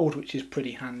you rolled, which is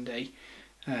pretty handy.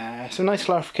 So nice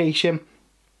clarification.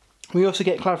 We also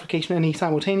get clarification on any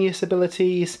simultaneous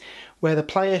abilities, where the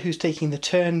player who's taking the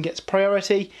turn gets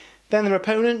priority, then their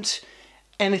opponent.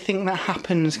 Anything that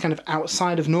happens kind of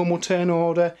outside of normal turn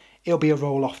order, it'll be a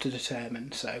roll off to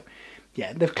determine. So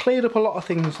yeah, they've cleared up a lot of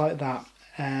things like that.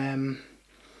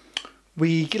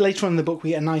 Later on in the book we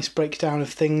get a nice breakdown of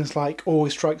things like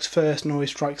always strikes first and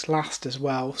always strikes last as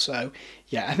well. So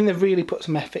yeah, I think they've really put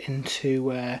some effort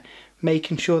into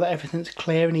making sure that everything's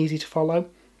clear and easy to follow.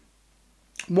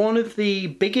 One of the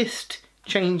biggest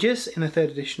changes in the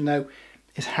 3rd edition though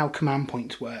is how command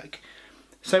points work.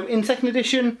 So in 2nd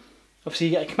edition, obviously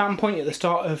you get a command point at the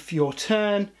start of your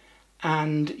turn,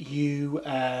 and you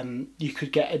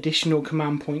could get additional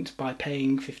command points by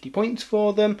paying 50 points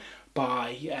for them,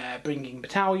 by bringing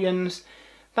battalions.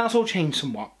 That's all changed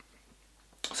somewhat.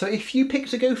 So if you pick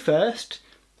to go first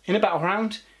in a battle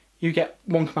round, you get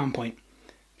 1 command point.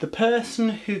 The person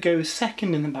who goes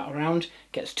second in the battle round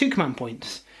gets 2 command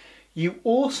points. You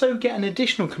also get an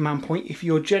additional command point if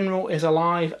your general is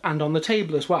alive and on the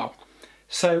table as well.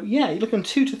 So yeah, you're looking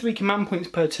 2 to 3 command points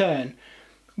per turn.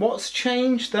 What's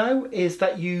changed though is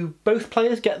that both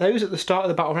players get those at the start of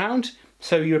the battle round,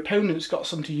 so your opponent's got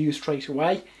some to use straight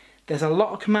away. There's a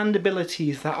lot of command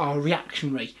abilities that are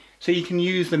reactionary, so you can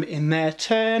use them in their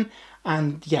turn,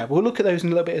 and yeah, we'll look at those in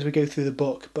a little bit as we go through the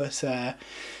book, but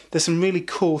there's some really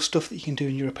cool stuff that you can do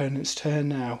in your opponent's turn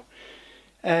now.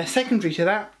 Secondary to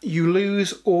that, you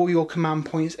lose all your command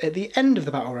points at the end of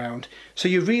the battle round, so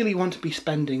you really want to be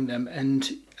spending them,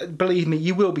 and believe me,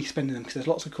 you will be spending them because there's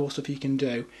lots of cool stuff you can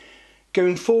do.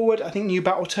 Going forward, I think new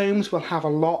battle tomes will have a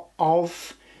lot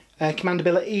of command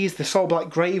abilities. The Soulblight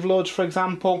Gravelords, for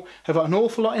example, have got an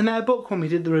awful lot in their book. When we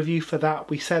did the review for that,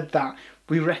 we said that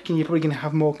we reckon you're probably going to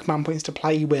have more command points to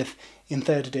play with in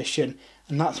 3rd edition,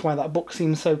 and that's why that book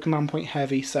seems so command point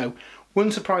heavy, so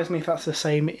wouldn't surprise me if that's the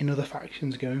same in other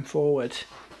factions going forward.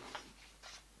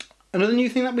 Another new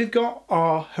thing that we've got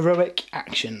are heroic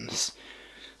actions.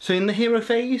 So in the hero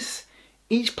phase,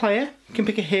 each player can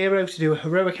pick a hero to do a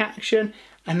heroic action,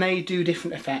 and they do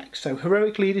different effects. So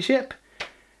heroic leadership,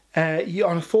 on a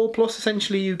 4+,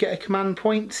 essentially you get a command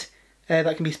point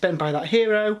that can be spent by that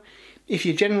hero. If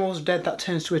your general's dead, that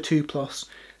turns to a 2+.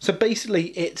 So basically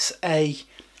it's a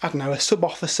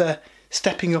sub-officer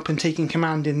stepping up and taking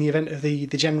command in the event of the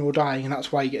general dying, and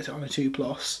that's why he gets it on a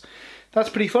 2+. That's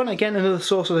pretty fun. Again, another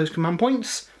source of those command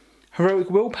points. Heroic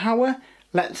willpower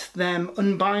lets them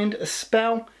unbind a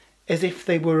spell as if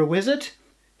they were a wizard.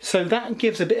 So that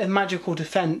gives a bit of magical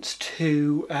defense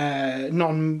to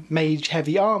non-mage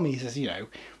heavy armies, as you know.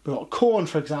 We've got Khorne,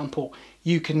 for example.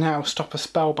 You can now stop a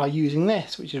spell by using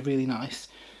this, which is really nice.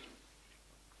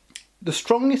 The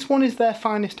strongest one is their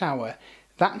finest hour.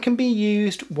 That can be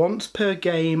used once per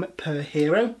game per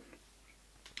hero,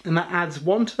 and that adds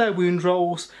 1 to their wound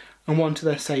rolls and 1 to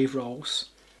their save rolls.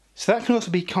 So that can also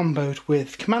be comboed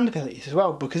with command abilities as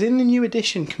well, because in the new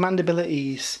edition, command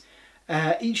abilities,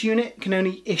 each unit can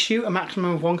only issue a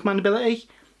maximum of 1 command ability,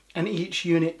 and each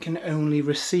unit can only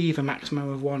receive a maximum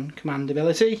of 1 command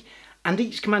ability, and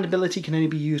each command ability can only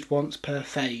be used once per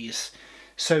phase.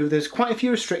 So there's quite a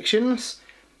few restrictions.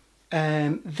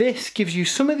 This gives you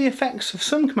some of the effects of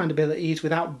some command abilities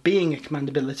without being a command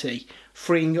ability,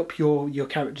 freeing up your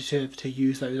character to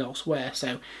use those elsewhere.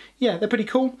 So yeah, they're pretty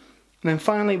cool. And then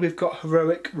finally we've got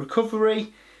heroic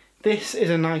recovery. This is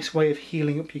a nice way of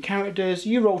healing up your characters.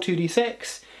 You roll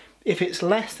 2d6. If it's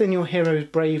less than your hero's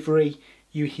bravery,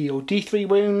 you heal d3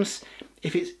 wounds.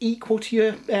 If it's equal to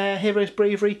your hero's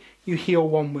bravery, you heal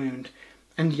 1 wound.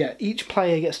 And yeah, each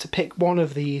player gets to pick one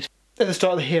of these at the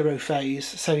start of the hero phase,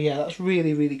 so yeah, that's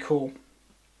really, really cool.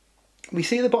 We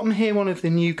see at the bottom here one of the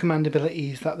new command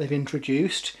abilities that they've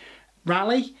introduced.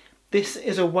 Rally. This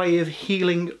is a way of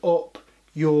healing up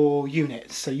your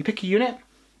units. So you pick a unit,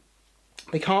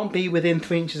 they can't be within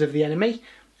 3 inches of the enemy,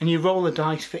 and you roll a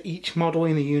dice for each model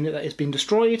in the unit that has been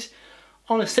destroyed.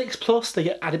 On a 6+, they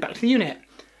get added back to the unit.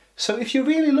 So if you're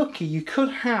really lucky, you could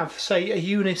have, say, a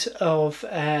unit of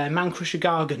Man-Crusher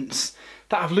Gargants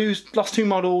that have lost 2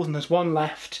 models and there's 1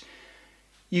 left.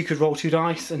 You could roll 2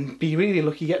 dice and be really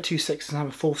lucky, get 2 6s and have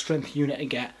a full strength unit to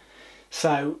get.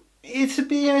 So it's a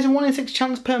 1 in 6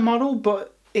 chance per model,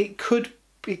 but it could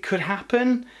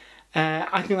happen.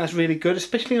 I think that's really good,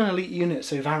 especially on elite units,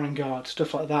 so Varangard,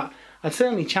 stuff like that. I'd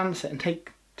certainly chance it and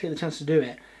take the chance to do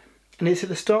it. And it's at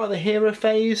the start of the hero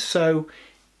phase, so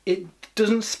it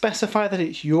doesn't specify that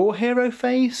it's your hero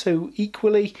phase, so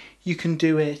equally you can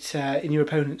do it in your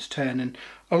opponent's turn. And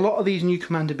a lot of these new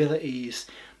command abilities,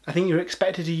 I think you're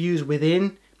expected to use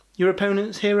within your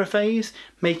opponent's hero phase,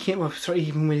 making it,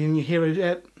 even within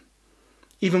your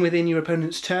even within your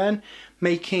opponent's turn,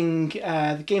 making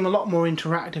the game a lot more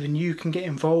interactive, and you can get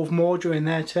involved more during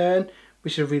their turn,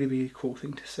 which is a really, really cool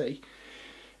thing to see.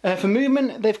 For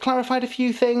movement, they've clarified a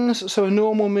few things. So a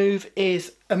normal move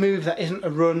is a move that isn't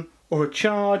a run or a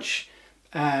charge.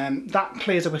 That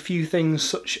clears up a few things,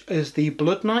 such as the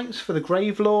Blood Knights for the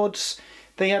Gravelords.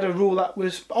 They had a rule that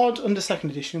was odd under 2nd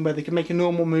edition, where they could make a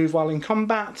normal move while in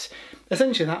combat.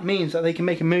 Essentially that means that they can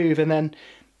make a move, and then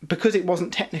because it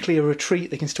wasn't technically a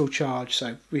retreat, they can still charge.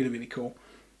 So really, really cool.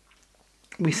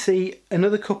 We see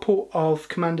another couple of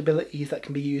command abilities that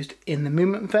can be used in the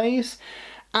movement phase.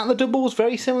 At the doubles,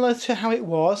 very similar to how it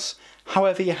was.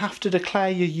 However, you have to declare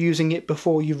you're using it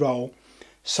before you roll.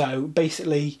 So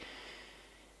basically,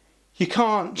 you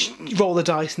can't roll the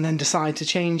dice and then decide to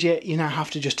change it. You now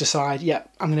have to just decide, yeah,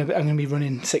 I'm gonna be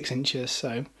running 6 inches.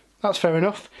 So that's fair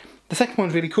enough. The second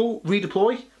one's really cool.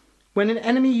 Redeploy. When an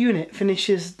enemy unit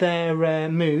finishes their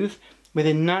move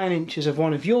within 9 inches of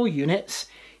one of your units,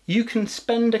 you can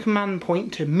spend a command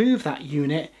point to move that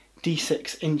unit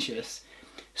d6 inches.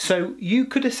 So you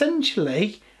could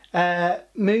essentially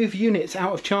move units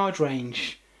out of charge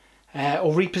range,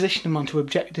 or reposition them onto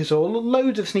objectives, or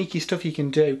loads of sneaky stuff you can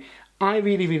do. I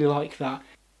really, really like that.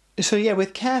 So yeah,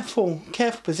 with careful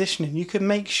positioning, you can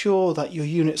make sure that your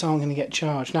units aren't going to get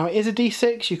charged. Now it is a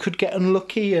d6, you could get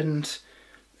unlucky and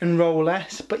roll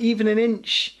less, but even an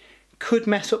inch could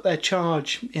mess up their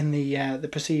charge in the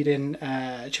preceding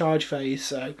charge phase.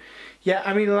 So yeah,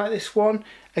 I really like this one.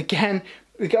 Again,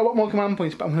 we get a lot more command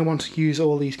points, but I'm going to want to use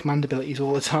all these command abilities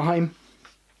all the time.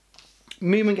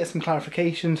 Movement gets some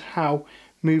clarifications, how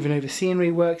moving over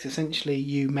scenery works. Essentially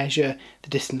you measure the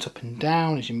distance up and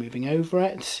down as you're moving over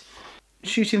it.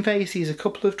 Shooting phase sees a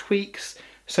couple of tweaks.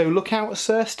 So Look Out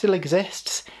Sir still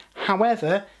exists.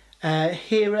 However,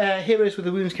 heroes with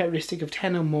a wounds characteristic of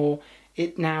 10 or more,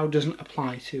 it now doesn't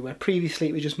apply to. Where previously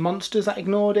it was just monsters that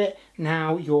ignored it,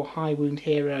 now your high wound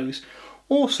heroes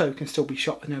also can still be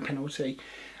shot with no penalty.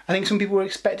 I think some people were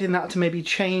expecting that to maybe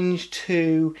change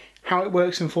to how it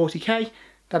works in 40k.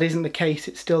 That isn't the case,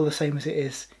 it's still the same as it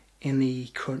is in the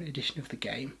current edition of the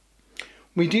game.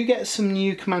 We do get some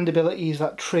new command abilities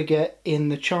that trigger in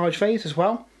the charge phase as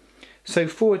well. So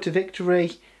Forward to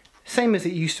Victory, same as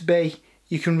it used to be,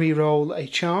 you can re-roll a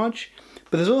charge,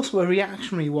 but there's also a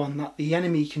reactionary one that the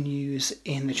enemy can use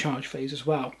in the charge phase as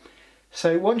well.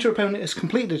 So once your opponent has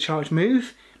completed a charge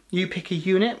move, you pick a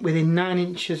unit within 9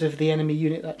 inches of the enemy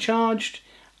unit that charged,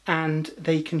 and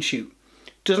they can shoot.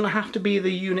 Doesn't have to be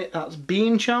the unit that's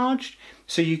being charged,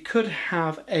 so you could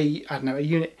have a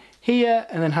unit here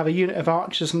and then have a unit of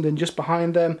archers or something just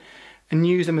behind them and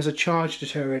use them as a charge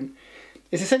deterrent.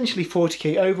 It's essentially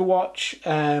 40k Overwatch,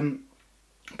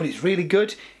 but it's really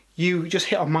good. You just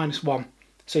hit on -1.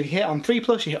 So if you hit on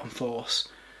 3+, you hit on force.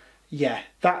 Yeah,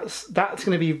 that's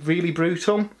going to be really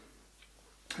brutal.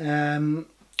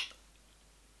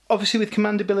 Obviously with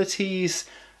command abilities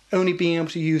only being able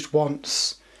to be used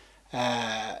once,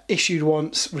 issued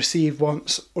once, received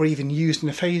once, or even used in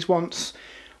a phase once,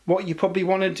 what you probably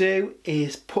want to do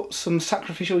is put some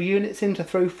sacrificial units in to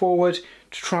throw forward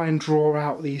to try and draw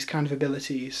out these kind of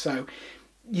abilities. So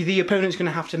the opponent's going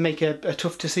to have to make a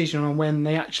tough decision on when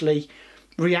they actually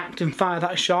react and fire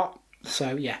that shot.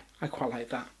 So yeah, I quite like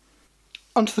that.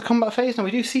 Onto the combat phase. Now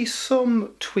we do see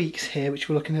some tweaks here which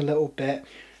we're looking at a little bit.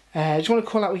 I just want to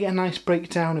call out, we get a nice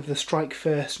breakdown of the strike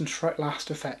first and strike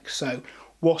last effects. So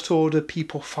what order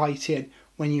people fight in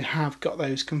when you have got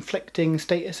those conflicting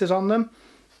statuses on them.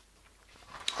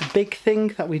 A big thing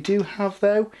that we do have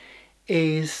though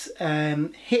is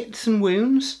hits and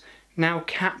wounds now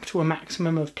capped to a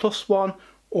maximum of +1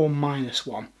 or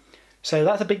 -1. So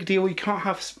that's a big deal. You can't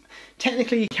have,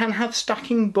 technically you can have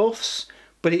stacking buffs,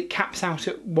 but it caps out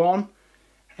at 1.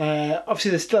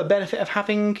 Obviously there's still a benefit of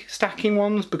having stacking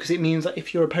ones, because it means that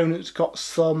if your opponent's got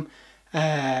some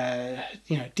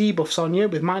debuffs on you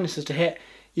with minuses to hit,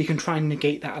 you can try and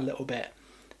negate that a little bit.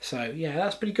 So yeah,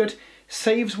 that's pretty good.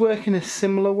 Saves work in a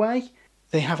similar way.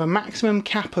 They have a maximum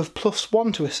cap of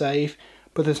 +1 to a save,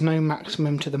 but there's no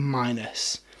maximum to the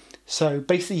minus. So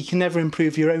basically you can never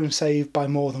improve your own save by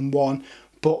more than 1,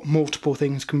 but multiple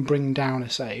things can bring down a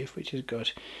save, which is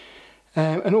good.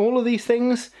 And all of these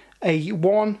things, a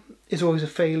 1 is always a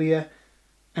failure,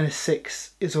 and a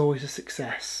 6 is always a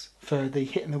success for the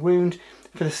hit and the wound.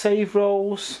 For the save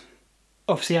rolls,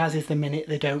 obviously as is the minute,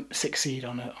 they don't succeed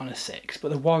on a 6,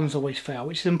 but the 1s always fail,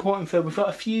 which is important for, we've got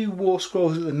a few war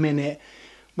scrolls at the minute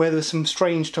where there's some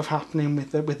strange stuff happening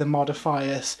with the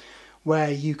modifiers,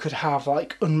 where you could have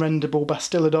like unrenderable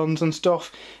Bastillodons and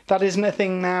stuff. That isn't a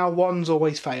thing now, 1s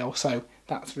always fail, so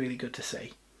that's really good to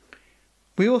see.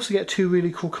 We also get 2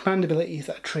 really cool command abilities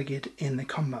that are triggered in the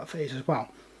combat phase as well.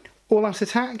 All Out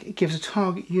Attack gives a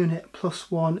target unit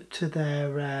 +1 to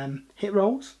their hit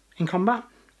rolls in combat,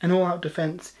 and All Out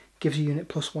Defense gives a unit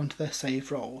 +1 to their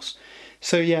save rolls.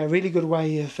 So yeah, a really good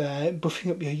way of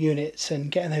buffing up your units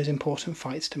and getting those important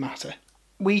fights to matter.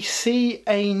 We see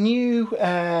a new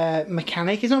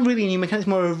mechanic. It's not really a new mechanic, it's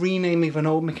more a renaming of an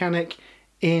old mechanic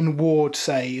in ward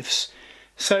saves.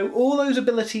 So all those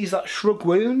abilities that shrug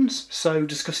wounds, so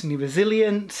disgustingly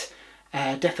resilient,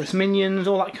 deathless minions,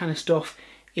 all that kind of stuff,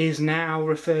 is now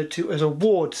referred to as a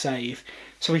ward save.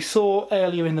 So we saw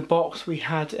earlier in the box we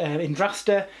had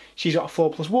Indrasta, she's got a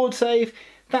 4+ ward save.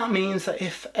 That means that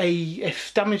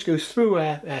if damage goes through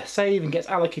her save and gets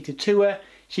allocated to her,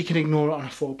 she can ignore it on a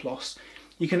 4+.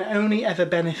 You can only ever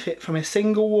benefit from a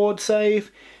single ward save,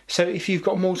 so if you've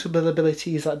got multiple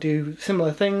abilities that do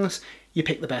similar things, you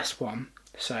pick the best one.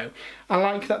 So I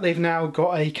like that they've now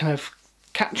got a kind of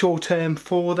catch-all term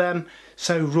for them,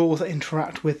 so rules that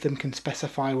interact with them can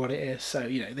specify what it is. So,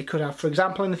 you know, they could have, for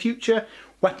example, in the future,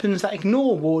 weapons that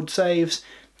ignore ward saves,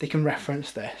 they can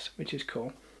reference this, which is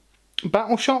cool.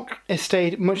 Battle Shock has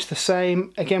stayed much the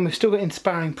same. Again, we've still got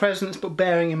Inspiring Presence, but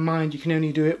bearing in mind you can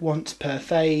only do it once per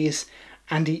phase,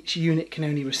 and each unit can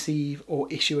only receive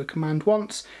or issue a command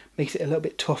once, makes it a little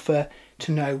bit tougher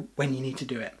to know when you need to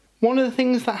do it. One of the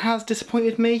things that has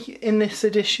disappointed me in this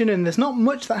edition, and there's not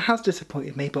much that has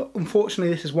disappointed me, but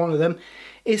unfortunately this is one of them,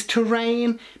 is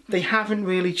terrain. They haven't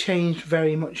really changed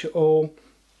very much at all.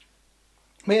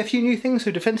 We have a few new things.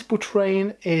 So defensible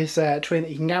terrain is terrain that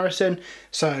you can garrison,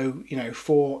 so you know,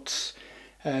 forts,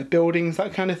 buildings,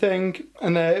 that kind of thing,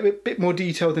 and a bit more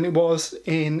detailed than it was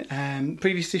in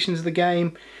previous editions of the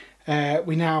game.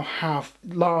 We now have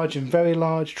large and very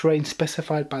large terrain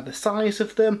specified by the size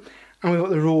of them, and we've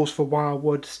got the rules for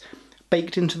Wildwoods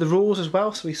baked into the rules as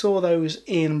well. So we saw those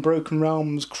in Broken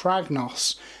Realms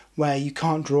Kragnos, where you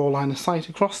can't draw a line of sight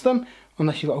across them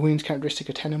unless you've got a wounds characteristic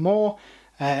of 10 or more.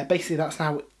 Basically that's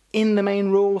now in the main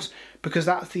rules, because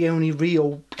that's the only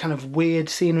real kind of weird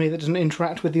scenery that doesn't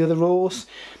interact with the other rules.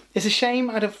 It's a shame.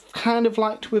 I'd have kind of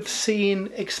liked to have seen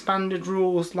expanded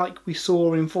rules like we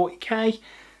saw in 40k.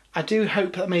 I do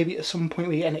hope that maybe at some point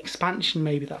we get an expansion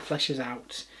maybe that fleshes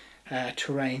out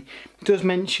terrain. It does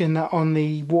mention that on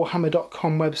the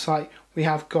warhammer.com website we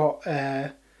have got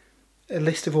a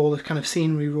list of all the kind of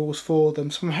scenery rules for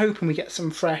them, so I'm hoping we get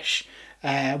some fresh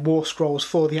war scrolls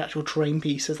for the actual terrain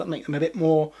pieces that make them a bit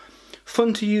more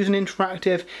fun to use and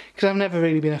interactive, because I've never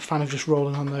really been a fan of just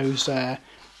rolling on those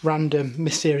random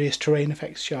mysterious terrain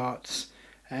effects charts.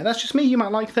 That's just me, you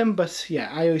might like them, but yeah,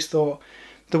 I always thought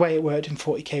the way it worked in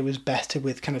 40k was better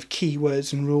with kind of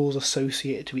keywords and rules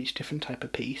associated to each different type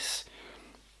of piece.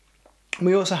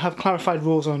 We also have clarified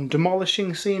rules on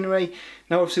demolishing scenery.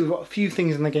 Now obviously we've got a few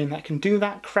things in the game that can do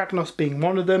that, Kragnos being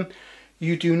one of them.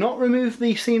 You do not remove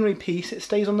the scenery piece, it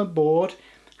stays on the board.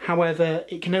 However,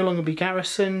 it can no longer be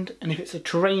garrisoned, and if it's a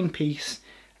terrain piece,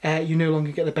 you no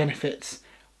longer get the benefits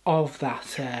of that,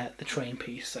 the terrain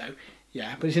piece. So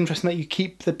yeah, but it's interesting that you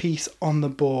keep the piece on the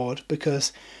board,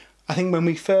 because I think when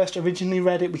we first originally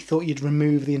read it, we thought you'd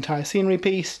remove the entire scenery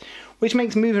piece, which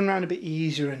makes moving around a bit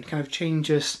easier and kind of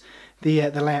changes the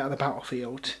layout of the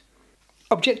battlefield.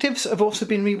 Objectives have also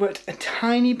been reworked a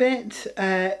tiny bit,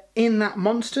 in that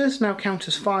monsters now count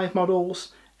as 5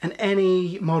 models, and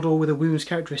any model with a wounds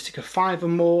characteristic of 5 or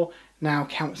more now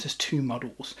counts as 2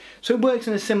 models. So it works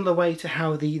in a similar way to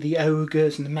how the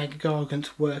ogres and the mega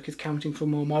gargants work as counting for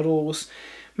more models.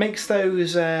 Makes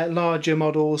those larger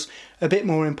models a bit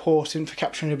more important for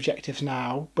capturing objectives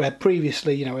now, where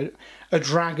previously, you know, a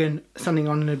dragon standing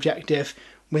on an objective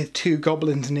with 2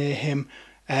 goblins near him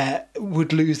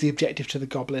would lose the objective to the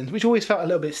goblins, which always felt a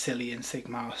little bit silly in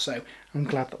Sigmar, so I'm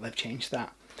glad that they've changed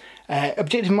that.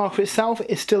 Objective marker itself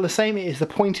is still the same, it is the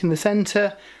point in the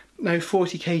centre. No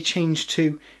 40k changed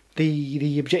to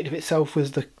the objective itself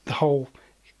was the whole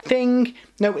thing.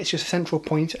 No, it's just a central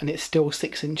point, and it's still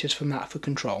 6 inches from that for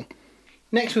control.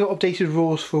 Next we've got updated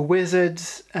rules for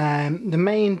wizards. The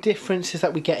main differences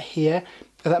that we get here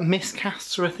are that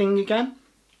miscasts are a thing again.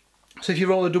 So if you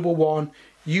roll a double 1,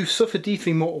 you suffer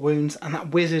D3 mortal wounds, and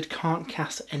that wizard can't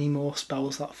cast any more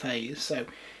spells that phase. So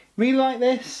really like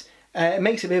this. It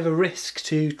makes it a bit of a risk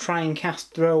to try and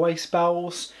cast throwaway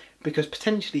spells, because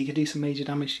potentially you could do some major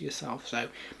damage to yourself. So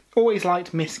always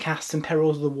liked miscasts and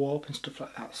perils of the warp and stuff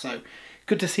like that. So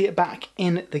good to see it back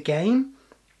in the game.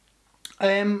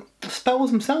 The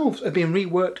spells themselves have been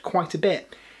reworked quite a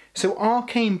bit. So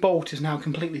Arcane Bolt is now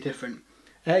completely different.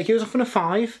 It goes off on a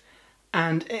 5.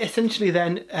 And it essentially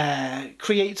then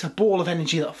creates a ball of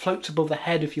energy that floats above the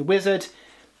head of your wizard.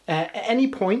 At any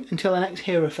point until the next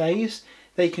hero phase,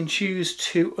 they can choose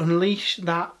to unleash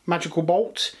that magical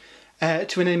bolt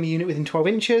to an enemy unit within 12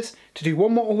 inches to do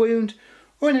 1 mortal wound,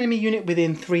 or an enemy unit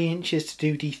within 3 inches to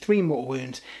do D3 mortal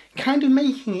wounds, kind of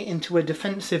making it into a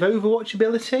defensive Overwatch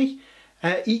ability.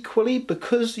 Equally,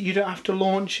 because you don't have to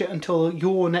launch it until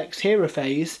your next hero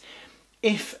phase,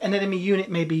 if an enemy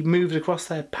unit maybe moves across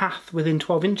their path within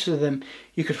 12 inches of them,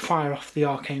 you could fire off the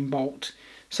Arcane Bolt.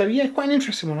 So yeah, quite an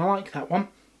interesting one, I like that one.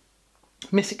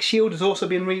 Mystic Shield has also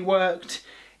been reworked.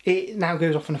 It now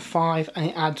goes off on a 5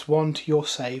 and it adds 1 to your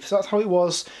save. So that's how it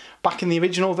was back in the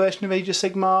original version of Age of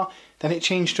Sigmar. Then it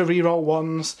changed to reroll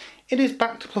 1s. It is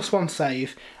back to +1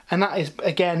 save, and that is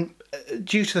again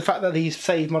due to the fact that these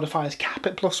save modifiers cap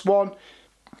at +1.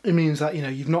 It means that, you know,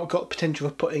 you've not got potential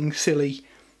of putting silly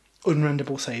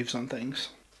unrenderable saves on things.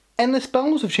 Endless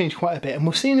spells have changed quite a bit, and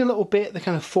we've seen a little bit the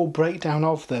kind of full breakdown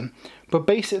of them, but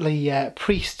basically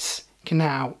priests can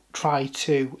now try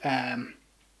to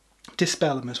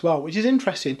dispel them as well, which is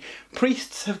interesting.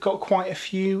 Priests have got quite a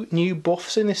few new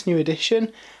buffs in this new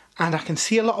edition, and I can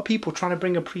see a lot of people trying to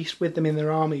bring a priest with them in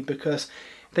their army because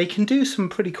they can do some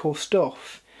pretty cool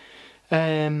stuff.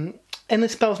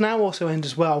 Endless spells now also end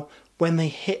as well when they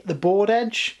hit the board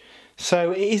edge,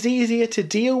 so it is easier to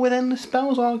deal with endless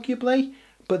spells arguably,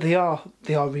 but they are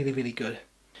really, really good.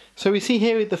 So we see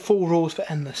here the full rules for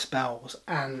endless spells,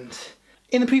 and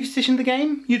in the previous edition of the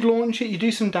game, you'd launch it, you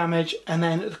do some damage, and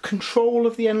then the control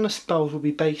of the endless spells would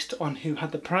be based on who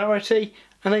had the priority,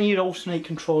 and then you'd alternate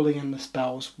controlling endless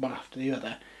spells one after the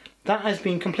other. That has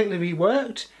been completely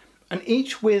reworked, and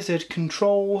each wizard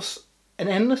controls an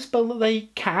endless spell that they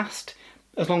cast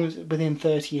as long as it's within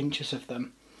 30 inches of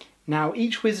them. Now,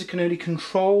 each wizard can only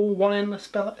control one endless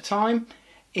spell at a time.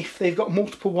 If they've got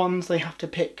multiple ones, they have to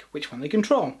pick which one they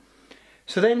control.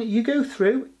 So then you go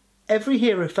through every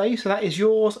hero phase, so that is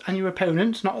yours and your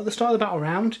opponent's, not at the start of the battle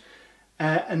round,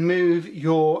 and move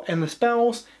your endless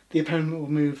spells. The opponent will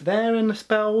move their endless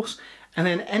spells, and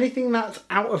then anything that's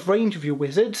out of range of your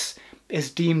wizards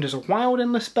is deemed as a wild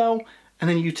endless spell, and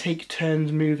then you take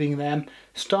turns moving them,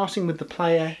 starting with the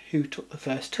player who took the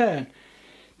first turn.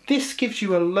 This gives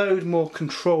you a load more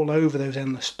control over those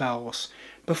endless spells.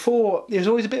 Before, there was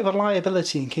always a bit of a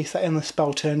liability in case that endless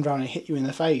spell turned around and hit you in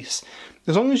the face.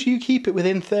 As long as you keep it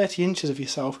within 30 inches of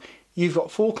yourself, you've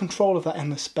got full control of that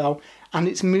endless spell, and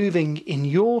it's moving in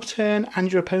your turn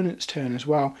and your opponent's turn as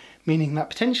well, meaning that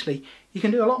potentially you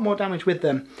can do a lot more damage with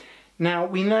them. Now,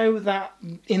 we know that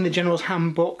in the General's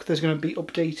Handbook there's going to be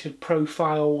updated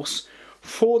profiles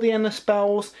for the endless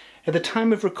spells. At the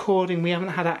time of recording, we haven't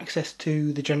had access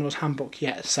to the General's Handbook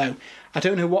yet, so I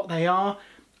don't know what they are.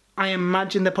 I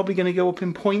imagine they're probably going to go up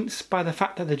in points by the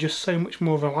fact that they're just so much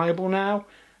more reliable now.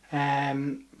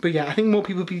 But yeah, I think more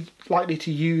people will be likely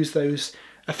to use those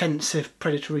offensive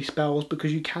predatory spells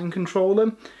because you can control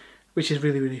them, which is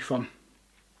really, really fun.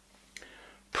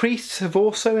 Priests have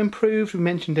also improved. We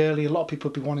mentioned earlier a lot of people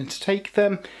will be wanting to take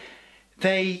them.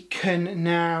 They can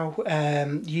now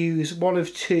use one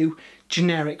of two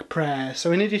generic prayers.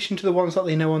 So in addition to the ones that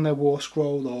they know on their war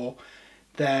scroll or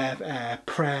their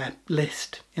prayer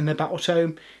list in their battle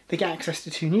tome, they get access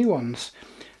to two new ones.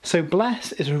 So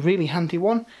Bless is a really handy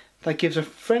one that gives a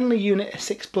friendly unit a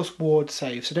 6+ ward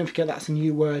save. So don't forget that's a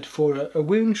new word for a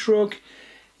wound shrug.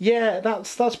 Yeah,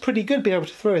 that's pretty good, being able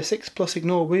to throw a 6+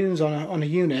 ignore wounds on a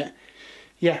unit.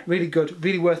 Yeah, really good.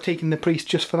 Really worth taking the priest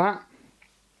just for that.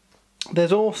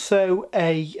 There's also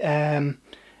a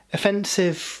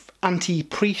offensive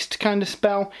anti-priest kind of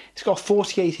spell. It's got a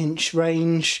 48-inch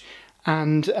range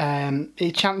and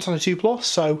it chants on a 2+,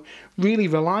 so really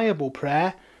reliable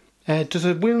prayer. Does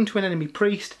a wound to an enemy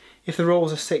priest. If the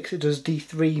roll's a 6, it does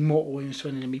D3 mortal wounds to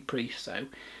an enemy priest. So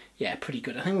yeah, pretty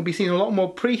good. I think we'll be seeing a lot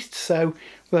more priests, so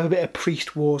we'll have a bit of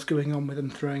priest wars going on with them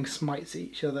throwing smites at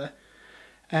each other.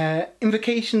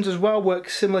 Invocations as well work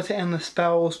similar to endless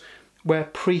spells, where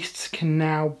priests can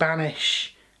now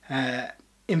banish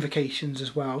invocations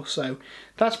as well. So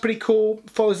that's pretty cool.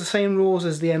 Follows the same rules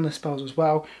as the endless spells as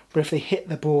well, but if they hit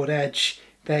the board edge,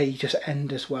 they just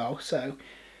end as well. So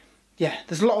yeah,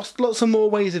 there's lots of more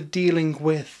ways of dealing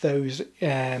with those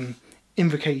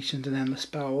invocations and endless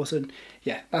spells, and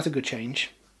yeah, that's a good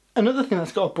change. Another thing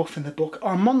that's got a buff in the book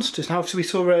are monsters. Now, obviously we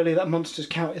saw earlier that monsters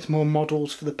count as more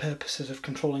models for the purposes of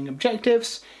controlling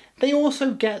objectives. They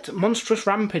also get monstrous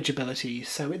rampage abilities.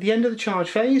 So at the end of the charge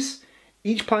phase,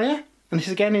 each player, and this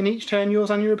is again in each turn, yours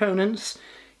and your opponent's,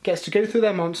 gets to go through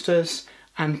their monsters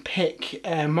and pick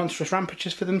monstrous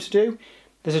rampages for them to do.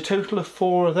 There's a total of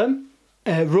 4 of them.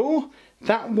 Raw,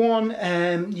 that one,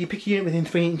 you pick a unit within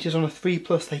 3 inches on a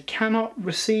 3+, they cannot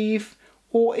receive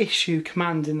or issue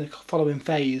commands in the following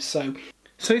phase. So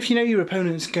if you know your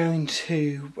opponent's going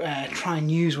to try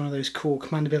and use one of those cool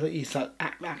command abilities that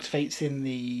activates in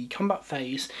the combat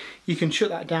phase, you can shut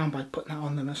that down by putting that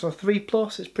on them. So a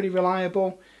 3+, it's pretty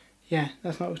reliable. Yeah,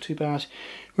 that's not too bad.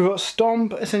 We've got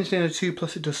Stomp, essentially in a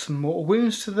 2+, it does some mortal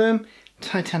wounds to them.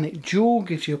 Titanic Duel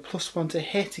gives you a +1 to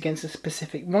hit against a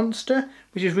specific monster,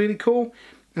 which is really cool.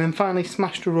 And then finally,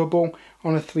 Smash to Rubble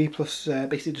on a 3+,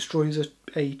 basically destroys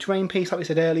a terrain piece, like we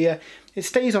said earlier. It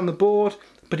stays on the board,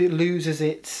 but it loses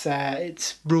its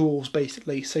rules,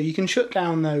 basically. So you can shut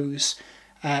down those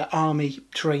army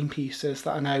terrain pieces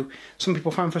that I know some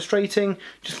people find frustrating.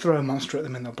 Just throw a monster at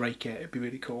them and they'll break it. It'd be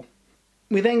really cool.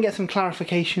 We then get some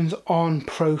clarifications on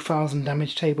profiles and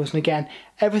damage tables, and again,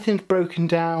 everything's broken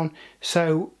down,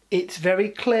 so it's very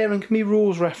clear and can be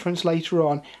rules referenced later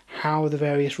on how the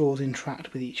various rules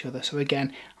interact with each other. So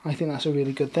again, I think that's a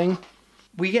really good thing.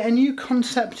 We get a new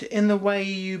concept in the way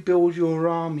you build your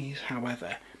armies,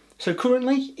 however. So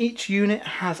currently, each unit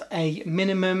has a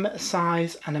minimum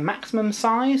size and a maximum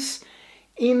size.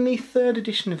 In the 3rd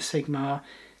edition of Sigmar,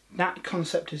 that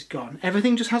concept is gone.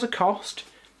 Everything just has a cost.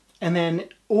 And then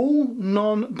all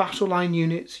non-battle line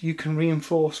units you can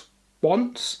reinforce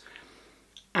once,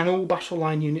 and all battle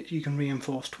line units you can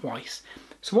reinforce twice.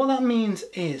 So what that means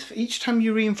is, for each time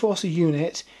you reinforce a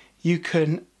unit, you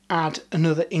can add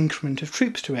another increment of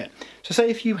troops to it. So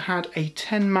say if you had a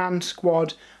 10-man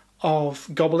squad of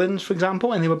goblins, for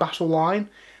example, and they were battle line,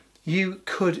 you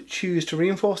could choose to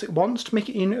reinforce it once to make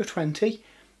it a unit of 20,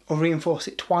 or reinforce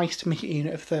it twice to make it a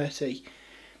unit of 30.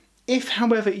 If,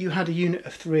 however, you had a unit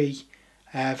of 3,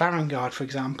 Varangard for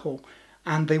example,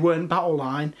 and they weren't battle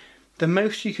line, the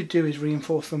most you could do is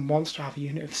reinforce them once to have a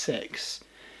unit of 6.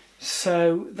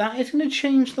 So that is going to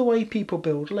change the way people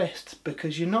build lists,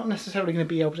 because you're not necessarily going to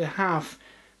be able to have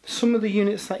some of the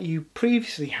units that you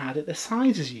previously had at the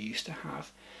sizes you used to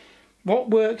have.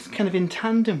 What works kind of in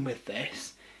tandem with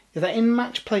this is that in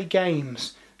match play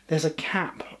games there's a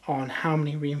cap on how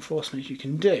many reinforcements you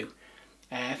can do.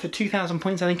 For 2,000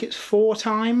 points I think it's 4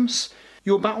 times.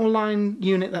 Your battle line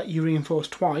unit that you reinforce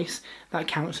twice, that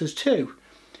counts as 2.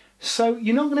 So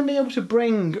you're not going to be able to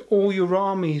bring all your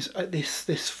armies at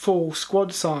this full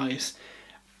squad size.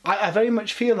 I very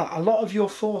much feel that a lot of your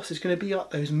force is going to be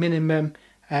at those minimum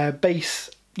base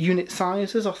unit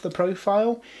sizes off the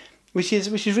profile, which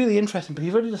is really interesting. But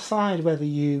you've got to decide whether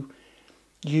you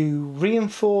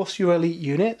reinforce your elite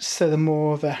units, so they're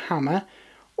more of a hammer,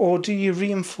 or do you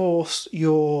reinforce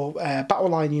your battle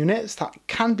line units that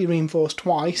can be reinforced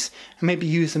twice and maybe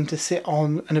use them to sit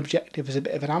on an objective as a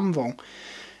bit of an anvil.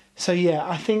 So yeah,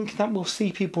 I think that we'll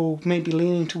see people maybe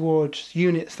leaning towards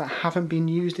units that haven't been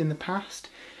used in the past.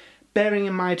 Bearing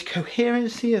in mind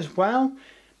coherency as well,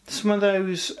 some of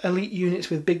those elite units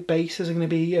with big bases are going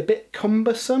to be a bit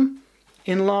cumbersome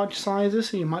in large sizes,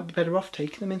 so you might be better off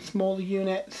taking them in smaller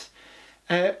units.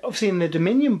 Obviously in the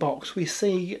Dominion box we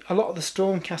see a lot of the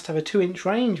Stormcast have a 2-inch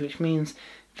range, which means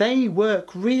they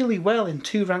work really well in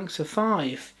 2 ranks of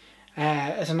 5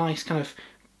 as a nice kind of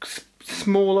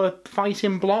smaller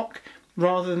fighting block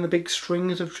rather than the big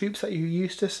strings of troops that you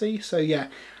used to see. So yeah,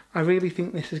 I really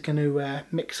think this is going to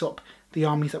mix up the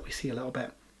armies that we see a little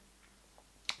bit.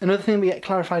 Another thing we get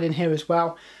clarified in here as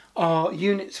well are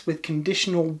units with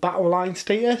conditional battle line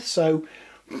status. So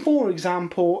for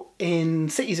example, in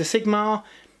Cities of Sigmar,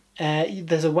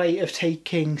 there's a way of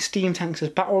taking steam tanks as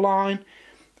battle line.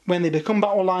 When they become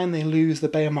battle line, they lose the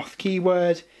Behemoth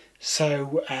keyword.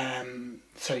 So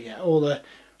yeah, all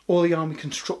the army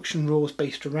construction rules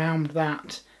based around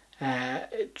that.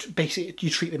 Basically, you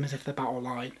treat them as if they're battle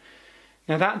line.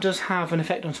 Now that does have an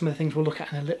effect on some of the things we'll look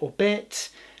at in a little bit.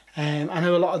 I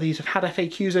know a lot of these have had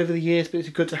FAQs over the years, but it's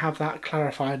good to have that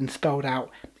clarified and spelled out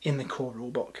in the core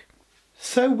rulebook.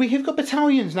 So we have got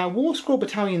battalions. Now War Scroll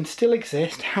battalions still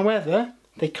exist, however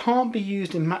they can't be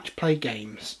used in match play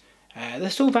games.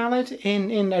 They're still valid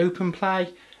in open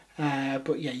play,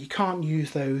 but yeah, you can't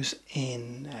use those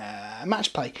in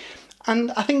match play. And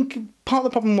I think part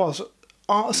of the problem was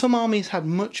some armies had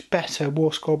much better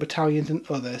War Scroll battalions than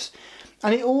others,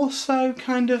 and it also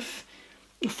kind of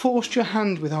forced your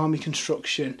hand with army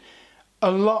construction. A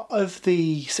lot of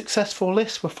the successful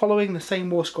lists were following the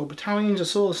same War Scroll battalions, I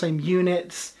saw the same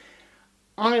units.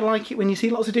 I like it when you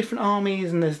see lots of different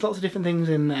armies and there's lots of different things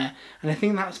in there, and I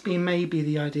think that's been maybe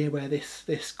the idea where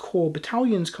this core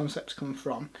battalions concept's come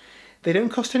from. They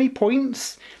don't cost any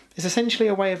points, it's essentially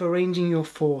a way of arranging your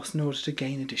force in order to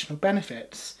gain additional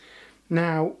benefits.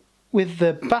 Now, with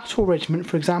the battle regiment,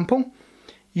 for example,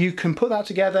 you can put that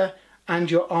together and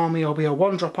your army will be a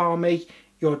 1-drop army.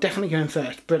 You're definitely going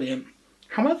first, brilliant.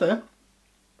 However,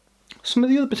 some of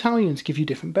the other battalions give you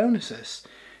different bonuses.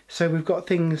 So we've got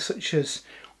things such as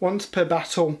once per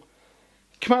battle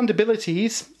command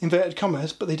abilities, inverted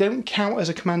commas, but they don't count as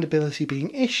a command ability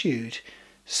being issued.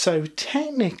 So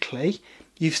technically,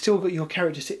 you've still got your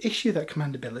characters to issue that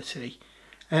command ability.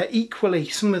 Equally,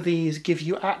 some of these give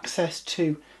you access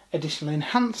to additional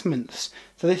enhancements.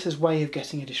 So this is a way of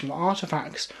getting additional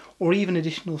artifacts or even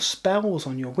additional spells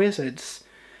on your wizards.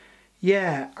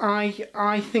 Yeah,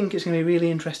 I think it's going to be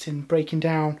really interesting breaking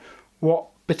down what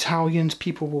battalions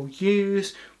people will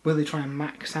use. Will they try and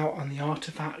max out on the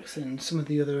artifacts and some of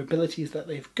the other abilities that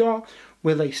they've got?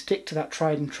 Will they stick to that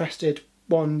tried and trusted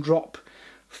 1-drop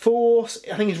force?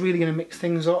 I think it's really going to mix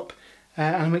things up,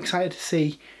 and I'm excited to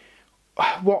see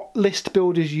what list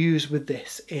builders use with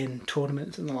this in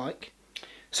tournaments and the like.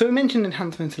 So we mentioned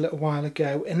enhancements a little while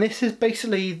ago, and this is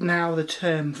basically now the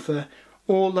term for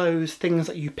all those things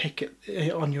that you pick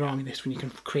on your army list when you can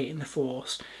create in the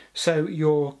force. So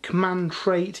your command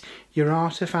trait, your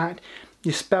artifact,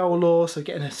 your spell lore, so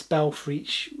getting a spell for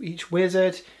each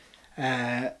wizard,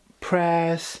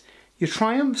 prayers, your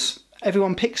triumphs.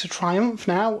 Everyone picks a triumph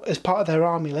now as part of their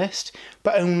army list,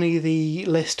 but only the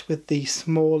list with the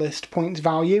smallest points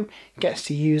value gets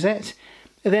to use it.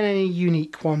 And then any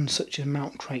unique ones such as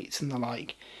mount traits and the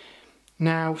like.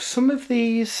 Now some of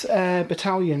these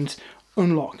battalions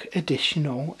unlock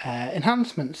additional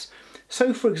enhancements.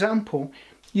 So for example,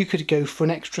 you could go for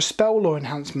an extra spell lore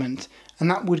enhancement,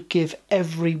 and that would give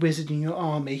every wizard in your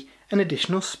army an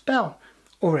additional spell,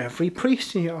 or every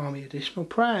priest in your army additional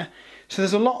prayer. So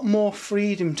there's a lot more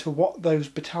freedom to what those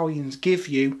battalions give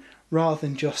you rather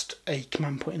than just a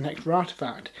command point and an extra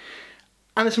artifact.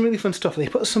 And there's some really fun stuff. They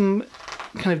put some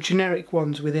kind of generic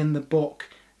ones within the book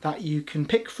that you can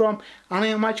pick from, and I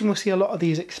imagine we'll see a lot of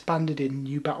these expanded in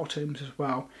new battle tomes as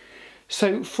well.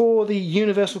 So for the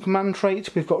universal command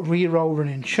traits, we've got reroll, run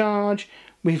in charge,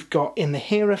 we've got in the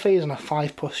hero phase on a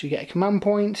 5+ you get a command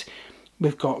point,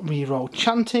 we've got reroll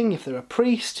chanting if they're a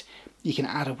priest, you can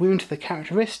add a wound to the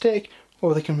characteristic,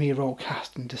 or they can reroll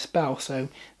cast and dispel, so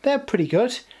they're pretty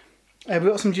good. We've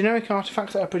got some generic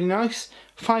artefacts that are pretty nice,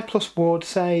 5+ ward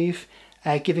save,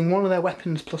 giving one of their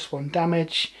weapons +1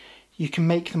 damage. You can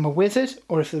make them a wizard,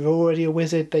 or if they're already a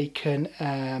wizard they can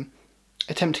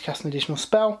attempt to cast an additional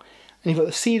spell. And you've got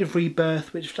the Seed of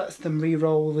Rebirth, which lets them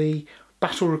reroll the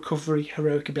Battle Recovery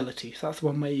heroic ability. So that's the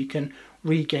one where you can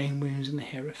regain wounds in the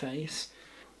hero phase.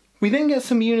 We then get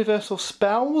some universal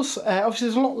spells. Obviously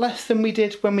there's a lot less than we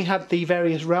did when we had the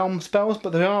various realm spells,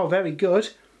 but they are very good.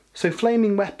 So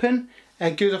Flaming Weapon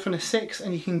goes off on a 6,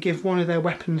 and you can give one of their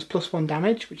weapons +1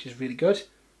 damage, which is really good.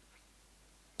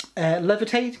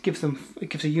 Levitate gives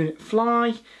a unit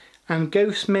fly, and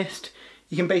Ghost Mist,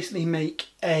 you can basically make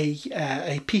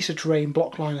a piece of terrain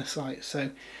block line of sight. So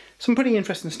some pretty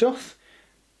interesting stuff.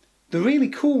 The really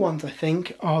cool ones, I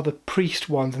think, are the priest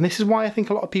ones, and this is why I think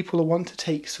a lot of people will want to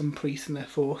take some priests in their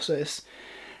forces.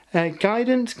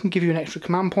 Guidance can give you an extra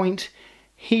command point.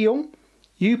 Heal,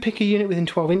 you pick a unit within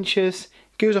 12 inches,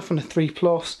 goes off on a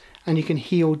 3+, and you can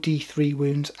heal D3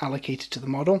 wounds allocated to the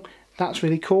model. That's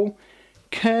really cool.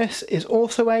 Curse is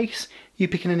also ace. You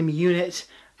pick an enemy unit,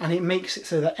 and it makes it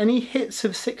so that any hits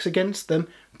of 6 against them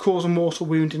cause a mortal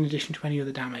wound in addition to any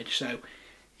other damage. So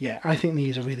yeah, I think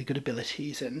these are really good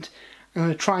abilities, and I'm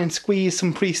going to try and squeeze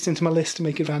some priests into my list to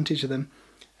make advantage of them.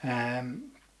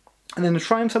 And then the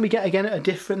triumphs that we get again are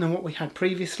different than what we had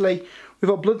previously. We've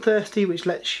got Bloodthirsty, which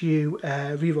lets you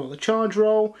reroll the charge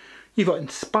roll. You've got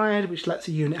Inspired, which lets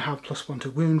a unit have +1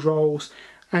 to wound rolls.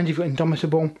 And you've got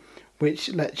Indomitable, which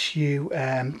lets you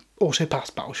auto pass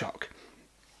Battle Shock.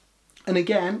 And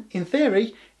again, in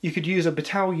theory, you could use a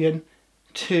battalion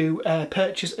to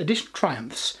purchase additional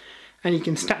triumphs, and you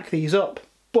can stack these up,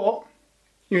 but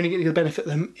you're going to get the benefit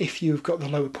of them if you've got the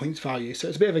lower points value, so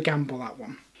it's a bit of a gamble, that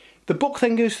one. The book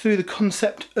then goes through the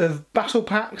concept of battle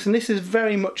packs, and this is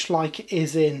very much like it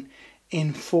is in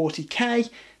 40k.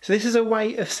 So this is a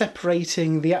way of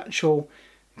separating the actual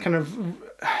kind of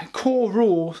core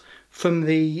rules from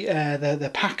the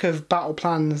pack of battle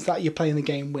plans that you're playing the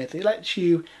game with. It lets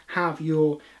you have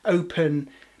your open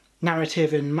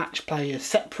narrative and match play as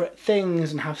separate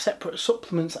things and have separate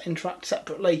supplements that interact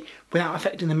separately without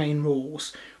affecting the main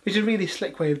rules, which is a really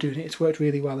slick way of doing it. It's worked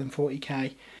really well in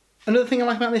 40k. Another thing I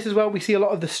like about this as well, we see a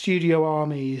lot of the studio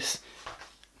armies,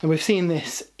 and we've seen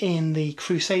this in the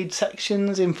Crusade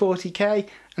sections in 40k,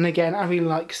 and again I really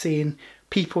like seeing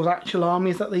people's actual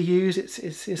armies that they use.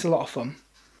 It's a lot of fun.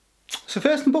 So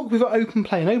first in the book we've got Open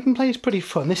Play, and Open Play is pretty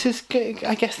fun. This is,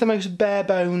 I guess, the most bare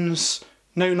bones,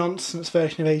 no nonsense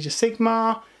version of Age of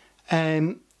Sigmar.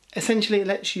 Essentially it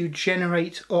lets you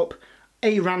generate up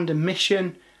a random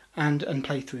mission and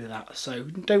play through that, so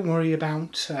don't worry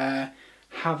about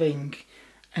having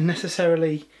a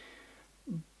necessarily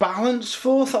balanced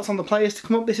force that's on the players to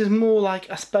come up. This is more like,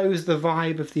 I suppose, the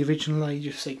vibe of the original Age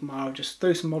of Sigmar. Just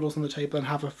throw some models on the table and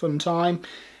have a fun time.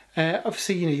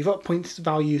 Obviously, you know, you've got points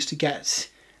values to get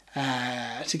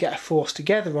a force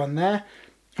together on there,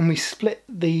 and we split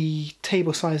the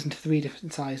table size into 3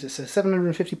 different sizes. So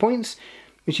 750 points,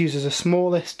 which uses a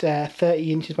smallest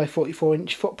 30 inches by 44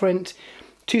 inch footprint,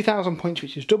 2,000 points,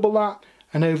 which is double that,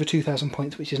 and over 2,000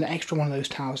 points, which is an extra one of those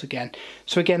towers again.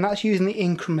 So again, that's using the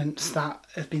increments that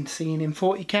have been seen in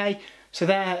 40k. So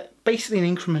they're basically in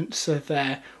increments of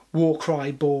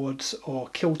Warcry boards or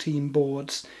Kill Team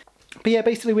boards. But yeah,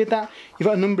 basically with that, you've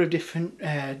got a number of different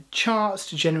charts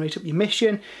to generate up your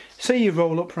mission. So you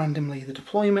roll up randomly the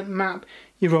deployment map,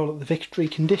 you roll up the victory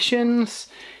conditions,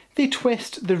 the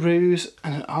twist, the ruse,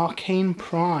 and an arcane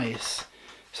prize.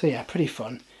 So yeah, pretty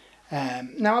fun.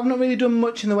 Now I've not really done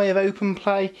much in the way of open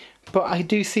play, but I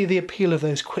do see the appeal of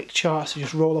those quick charts to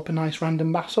just roll up a nice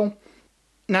random battle.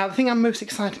 Now the thing I'm most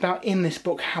excited about in this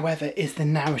book, however, is the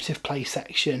narrative play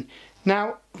section.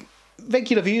 Now,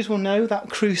 regular viewers will know that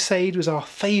Crusade was our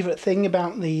favourite thing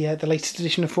about the latest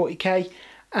edition of 40k,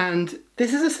 and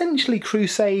this is essentially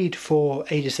Crusade for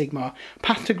Age of Sigmar.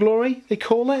 Path to Glory, they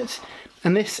call it,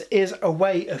 and this is a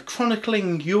way of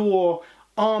chronicling your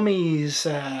army's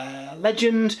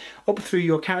legend up through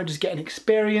your characters getting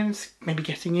experience, maybe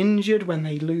getting injured when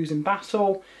they lose in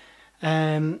battle.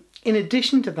 In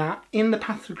addition to that, in the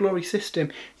Path to Glory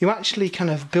system, you actually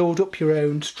kind of build up your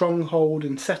own stronghold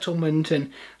and settlement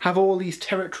and have all these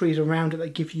territories around it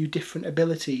that give you different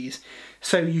abilities.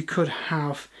 So you could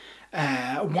have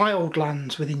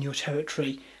wildlands within your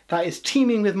territory that is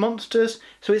teeming with monsters,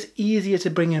 so it's easier to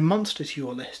bring a monster to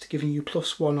your list, giving you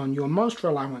 +1 on your monster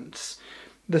allowance.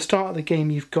 At the start of the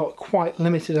game you've got quite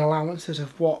limited allowances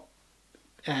of what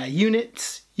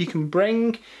units you can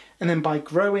bring, and then by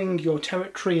growing your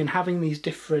territory and having these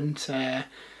different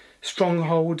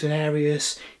strongholds and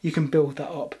areas, you can build that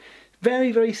up.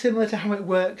 Very, very similar to how it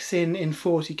works in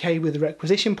 40k with the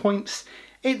requisition points.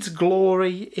 It's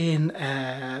glory in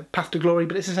Path to Glory,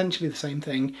 but it's essentially the same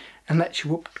thing and lets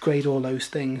you upgrade all those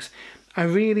things. I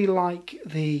really like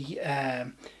the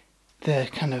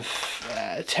kind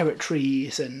of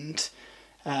territories and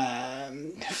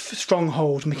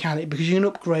stronghold mechanic, because you can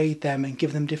upgrade them and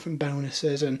give them different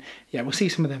bonuses, and yeah, we'll see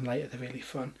some of them later. They're really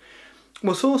fun.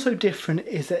 What's also different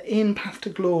is that in Path to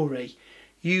Glory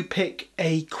you pick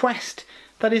a quest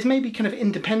that is maybe kind of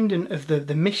independent of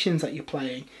the missions that you're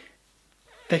playing.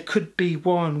 There could be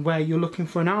one where you're looking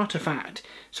for an artifact,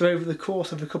 so over the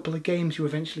course of a couple of games you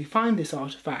eventually find this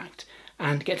artifact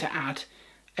and get to add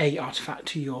a artifact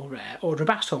to your order of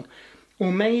battle.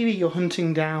 Or maybe you're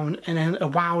hunting down a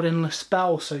wild endless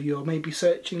spell, so you're maybe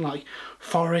searching like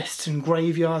forests and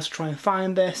graveyards to try and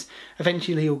find this.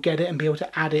 Eventually you'll get it and be able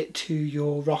to add it to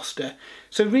your roster.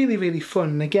 So really, really fun.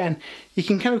 And again, you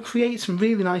can kind of create some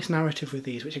really nice narrative with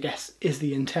these, which I guess is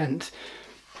the intent.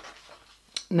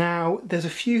 Now, there's a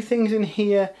few things in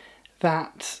here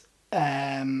that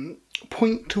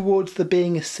point towards there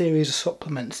being a series of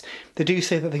supplements. They do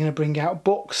say that they're going to bring out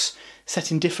books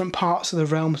set in different parts of the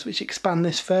realms which expand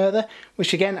this further,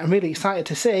 which again I'm really excited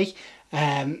to see.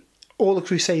 All the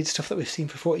Crusade stuff that we've seen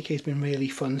for 40k has been really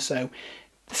fun, so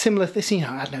similar to this, you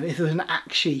know, I don't know, if there was an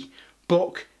Akshi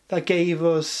book that gave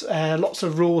us lots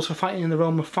of rules for fighting in the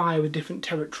Realm of Fire with different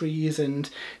territories and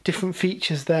different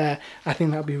features there, I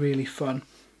think that would be really fun.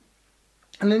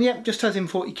 And then, yeah, just as in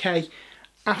 40k,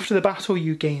 after the battle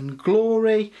you gain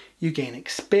glory, you gain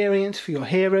experience for your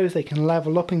heroes, they can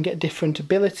level up and get different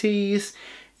abilities.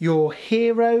 Your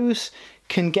heroes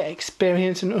can get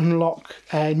experience and unlock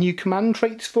new command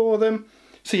traits for them.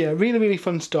 So yeah, really, really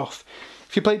fun stuff.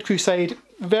 If you played Crusade,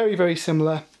 very, very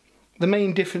similar. The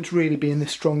main difference really being the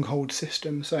stronghold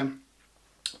system. So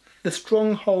the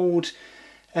stronghold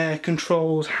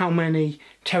controls how many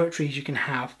territories you can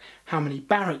have, how many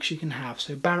barracks you can have.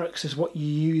 So barracks is what you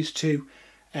use to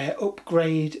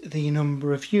upgrade the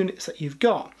number of units that you've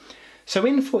got. So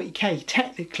in 40k,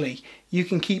 technically, you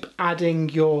can keep adding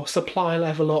your supply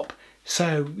level up,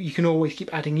 so you can always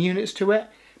keep adding units to it.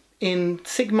 In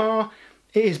Sigmar,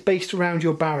 it is based around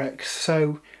your barracks,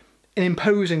 so an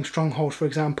imposing stronghold, for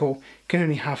example, can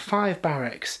only have 5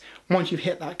 barracks. Once you've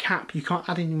hit that cap, you can't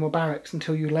add any more barracks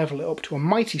until you level it up to a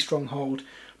mighty stronghold.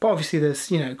 But obviously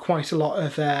there's, you know, quite a lot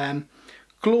of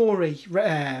glory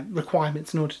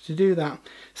requirements in order to do that.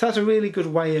 So that's a really good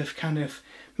way of kind of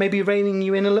maybe reining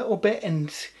you in a little bit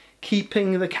and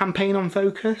keeping the campaign on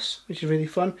focus, which is really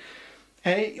fun.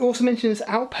 It also mentions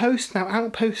outposts. Now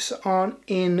outposts aren't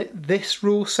in this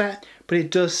rule set, but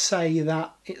it does say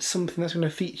that it's something that's going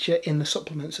to feature in the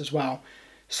supplements as well.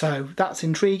 So that's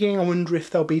intriguing. I wonder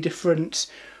if there'll be different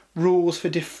rules for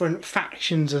different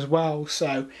factions as well.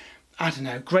 So I don't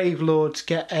know, Gravelords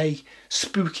get a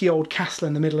spooky old castle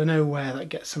in the middle of nowhere that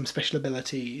gets some special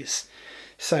abilities.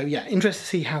 So yeah, interested to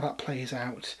see how that plays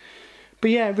out.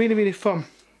 But yeah, really, really fun.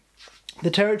 The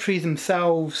territories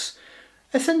themselves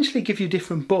essentially give you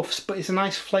different buffs, but it's a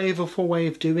nice flavourful way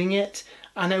of doing it.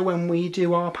 I know when we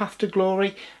do our Path to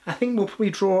Glory, I think we'll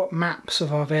probably draw up maps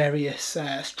of our various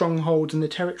strongholds and the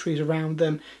territories around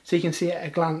them, so you can see at a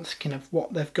glance kind of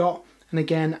what they've got. And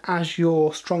again, as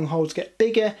your strongholds get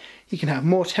bigger, you can have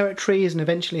more territories and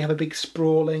eventually have a big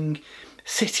sprawling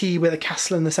city with a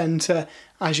castle in the centre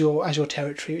as your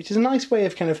territory, which is a nice way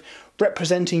of kind of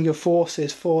representing your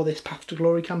forces for this Path to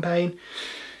Glory campaign.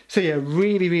 So yeah,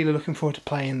 really, really looking forward to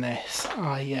playing this.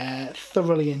 I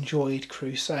thoroughly enjoyed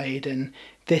Crusade, and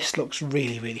this looks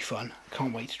really, really fun.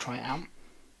 Can't wait to try it out.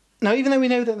 Now, even though we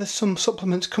know that there's some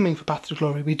supplements coming for Path to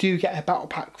Glory, we do get a battle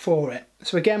pack for it.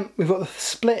 So again, we've got the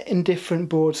split in different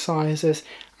board sizes,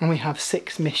 and we have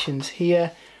 6 missions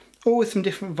here, all with some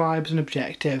different vibes and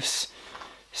objectives.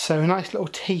 So a nice little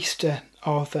taster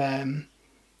of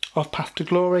Path to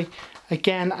Glory.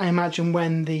 Again, I imagine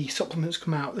when the supplements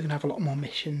come out, they're going to have a lot more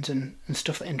missions and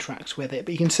stuff that interacts with it.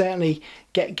 But you can certainly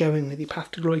get going with your Path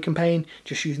to Glory campaign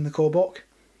just using the core book.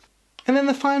 And then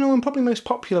the final and probably most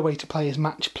popular way to play is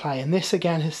match play, and this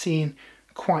again has seen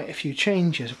quite a few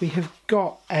changes. We have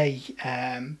got a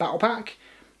battle pack,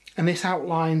 and this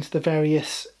outlines the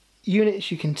various units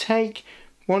you can take.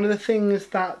 One of the things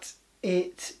that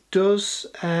it does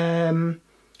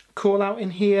call out in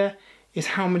here is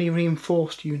how many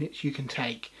reinforced units you can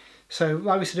take. So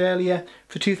like we said earlier,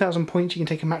 for 2,000 points you can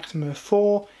take a maximum of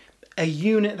 4. A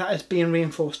unit that is being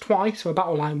reinforced twice, so a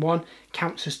battle line 1,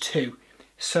 counts as 2.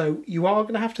 So you are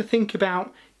going to have to think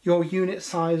about your unit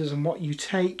sizes and what you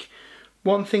take.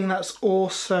 One thing that's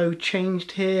also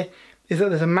changed here is that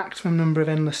there's a maximum number of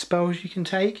endless spells you can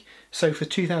take. So for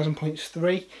 2,000 points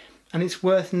 3, and it's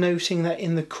worth noting that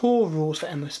in the core rules for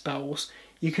endless spells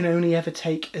you can only ever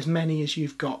take as many as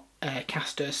you've got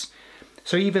casters.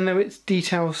 So even though it's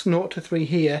details 0 to 3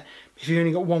 here, if you've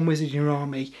only got 1 wizard in your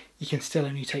army, you can still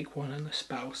only take 1 endless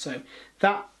spell. So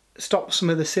that stops some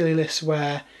of the silly lists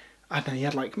where, I don't know, you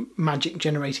had like magic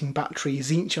generating battery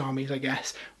Tzeentch armies, I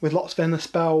guess, with lots of endless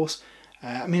spells.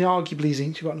 I mean, arguably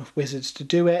Tzeentch have got enough wizards to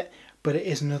do it, but it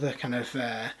is another kind of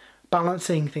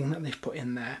balancing thing that they've put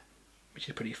in there, which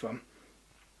is pretty fun.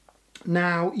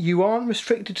 Now, you aren't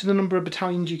restricted to the number of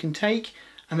battalions you can take,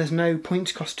 and there's no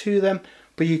points cost to them,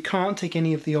 but you can't take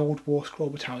any of the old War Scroll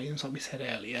battalions, like we said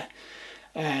earlier.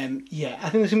 Yeah, I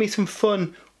think there's going to be some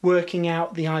fun working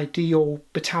out the ideal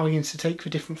battalions to take for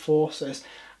different forces,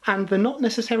 and they're not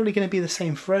necessarily going to be the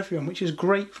same for everyone, which is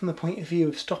great from the point of view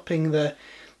of stopping the,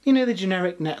 you know, the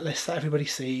generic net list that everybody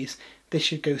sees. This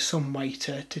should go some way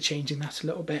to changing that a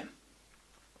little bit.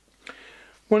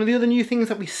 One of the other new things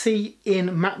that we see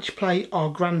in match play are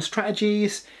grand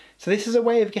strategies. So this is a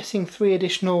way of getting 3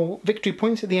 additional victory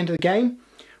points at the end of the game.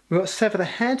 We've got Sever the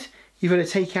Head. You've got to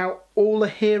take out all the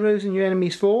heroes in your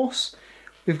enemy's force.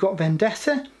 We've got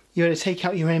Vendetta. You've got to take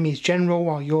out your enemy's general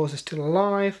while yours is still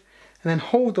alive. And then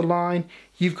Hold the Line.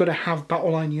 You've got to have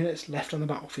battle line units left on the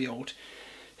battlefield.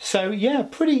 So yeah,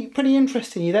 pretty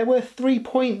interesting. They're worth 3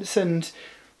 points, and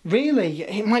really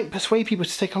it might persuade people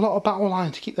to take a lot of battle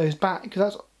lines to keep those back, because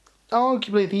that's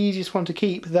arguably the easiest one to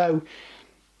keep, though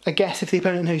I guess if the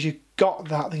opponent knows you've got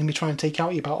that, they can be trying to take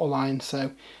out your battle lines.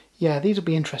 So yeah, these will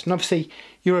be interesting. Obviously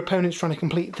your opponent's trying to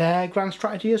complete their grand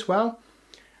strategy as well.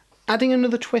 Adding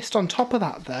another twist on top of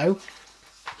that though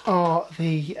are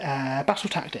the battle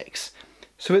tactics.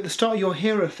 So at the start of your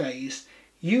hero phase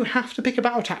you have to pick a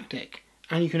battle tactic,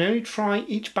 and you can only try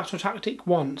each battle tactic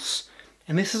once,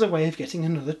 and this is a way of getting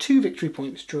another 2 victory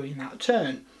points during that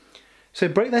turn. So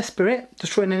Break Their Spirit,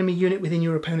 destroy an enemy unit within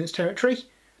your opponent's territory.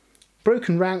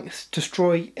 Broken Ranks,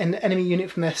 destroy an enemy unit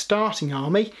from their starting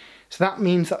army, so that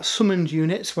means that summoned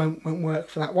units won't work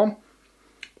for that one.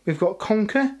 We've got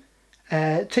Conquer,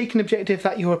 take an objective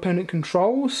that your opponent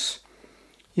controls.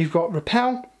 You've got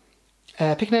Repel,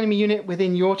 pick an enemy unit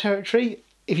within your territory.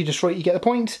 If you destroy it you get the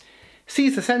point.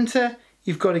 Seize the Centre,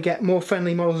 you've got to get more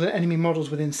friendly models than enemy models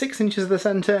within 6 inches of the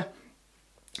centre.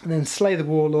 And then Slay the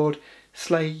Warlord,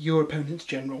 slay your opponent's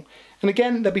general. And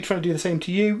again, they'll be trying to do the same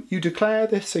to you. You declare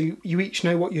this, so you each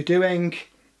know what you're doing.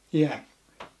 Yeah,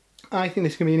 I think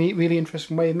this is going to be a really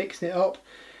interesting way of mixing it up.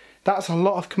 That's a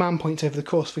lot of command points over the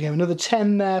course of the game. Another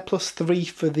 10 there, plus 3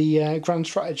 for the grand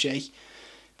strategy.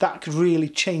 That could really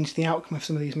change the outcome of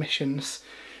some of these missions.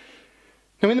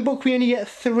 Now in the book we only get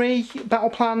 3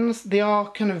 battle plans. They are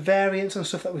kind of variants and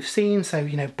stuff that we've seen, so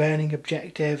you know, burning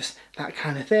objectives, that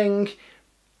kind of thing.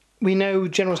 We know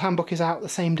General's Handbook is out the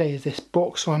same day as this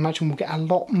book, so I imagine we'll get a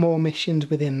lot more missions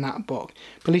within that book.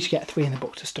 But at least you get 3 in the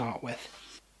book to start with.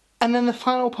 And then the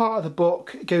final part of the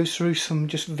book goes through some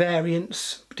just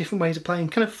variants, different ways of playing,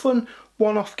 kind of fun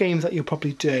one-off games that you'll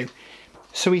probably do.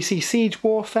 So we see Siege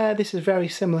Warfare. This is very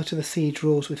similar to the Siege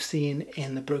rules we've seen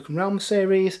in the Broken Realms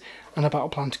series, and a battle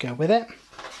plan to go with it.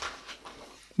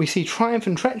 We see Triumph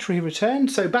and Treachery return.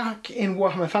 So back in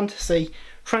Warhammer Fantasy,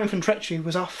 Triumph and Treachery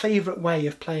was our favourite way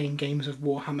of playing games of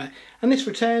Warhammer, and this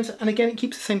returns, and again it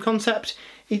keeps the same concept.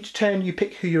 Each turn you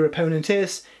pick who your opponent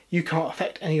is, you can't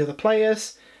affect any other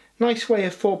players. Nice way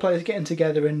of 4 players getting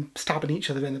together and stabbing each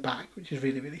other in the back, which is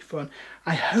really fun.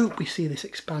 I hope we see this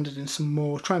expanded and some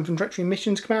more Triumph and Treachery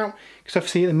missions come out, because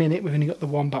obviously at the minute we've only got the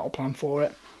 1 battle plan for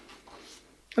it.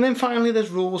 And then finally there's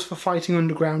rules for fighting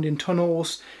underground in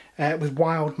tunnels, with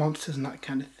wild monsters and that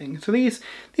kind of thing. So these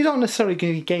aren't necessarily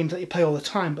going to be games that you play all the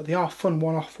time, but they are fun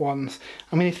one-off ones.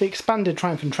 I mean, if they expanded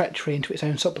Triumph and Treachery into its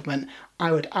own supplement,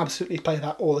 I would absolutely play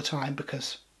that all the time,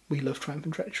 because we love Triumph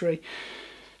and Treachery.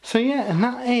 So yeah, and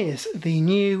that is the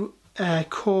new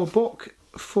core book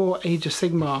for Age of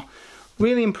Sigmar.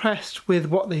 Really impressed with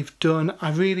what they've done.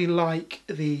 I really like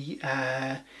the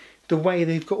way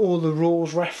they've got all the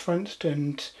rules referenced,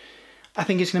 and I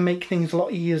think it's going to make things a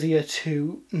lot easier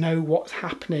to know what's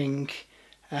happening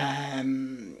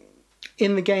in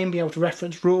the game, be able to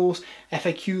reference rules.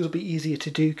 FAQs will be easier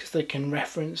to do because they can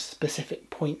reference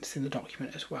specific points in the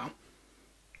document as well.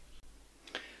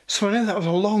 So I know that was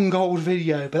a long old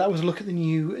video, but that was a look at the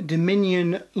new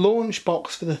Dominion launch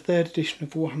box for the 3rd edition of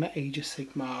Warhammer Age of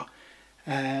Sigmar.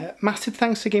 Massive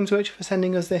thanks to Games Workshop for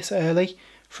sending us this early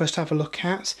for us to have a look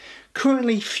at.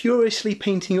 Currently furiously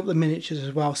painting up the miniatures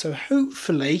as well, so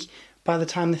hopefully by the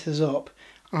time this is up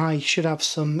I should have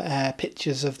some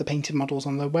pictures of the painted models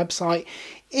on the website,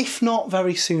 if not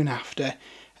very soon after.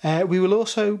 We will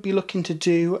also be looking to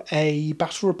do a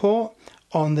battle report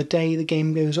on the day the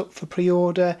game goes up for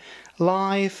pre-order,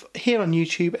 live here on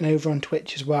YouTube and over on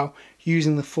Twitch as well,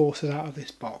 using the forces out of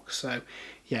this box. So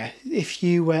yeah, if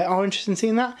you are interested in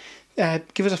seeing that,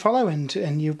 give us a follow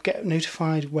and you'll get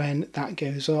notified when that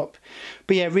goes up.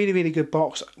 But yeah, really good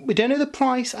box. We don't know the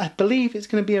price. I believe it's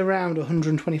going to be around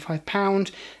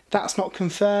 £125. That's not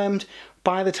confirmed.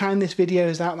 By the time this video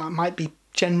is out, that might be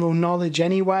general knowledge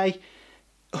anyway.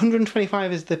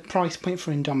 125 is the price point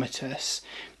for Indomitus.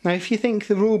 Now if you think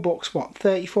the rulebook's what,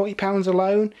 £30–40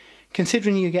 alone,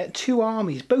 considering you get 2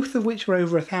 armies, both of which are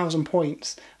over 1,000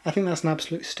 points, I think that's an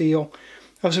absolute steal.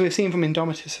 Obviously we've seen from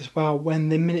Indomitus as well, when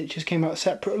the miniatures came out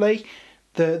separately,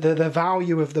 the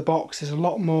value of the box is a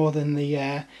lot more than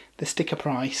the sticker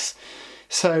price.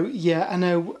 So yeah, I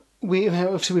know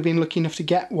obviously we've been lucky enough to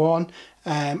get one.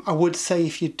 I would say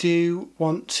if you do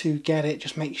want to get it,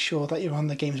 just make sure that you're on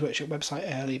the Games Workshop website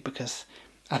early, because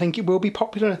I think it will be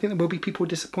popular. I think there will be people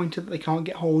disappointed that they can't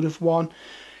get hold of one.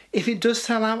 If it does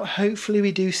sell out, hopefully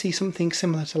we do see something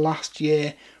similar to last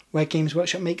year where Games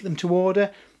Workshop make them to order.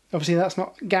 Obviously that's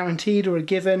not guaranteed or a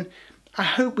given. I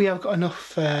hope we have got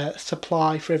enough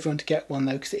supply for everyone to get one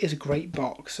though, because it is a great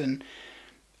box, and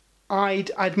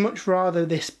I'd much rather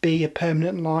this be a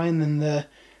permanent line than the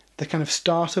kind of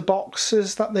starter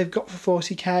boxes that they've got for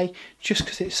 40k, just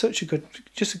because it's such a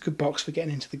good box for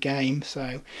getting into the game.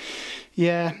 So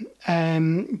yeah,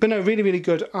 but no, really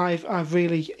good. I've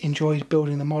really enjoyed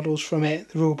building the models from it.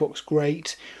 The rulebook's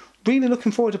great. Really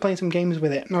looking forward to playing some games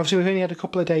with it. And obviously we've only had a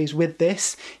couple of days with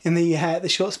this in the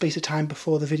short space of time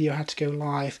before the video had to go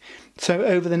live. So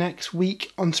over the next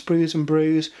week on Sprues and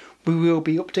Brews, we will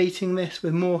be updating this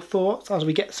with more thoughts as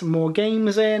we get some more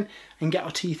games in and get our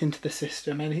teeth into the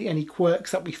system. Any quirks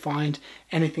that we find,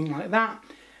 anything like that.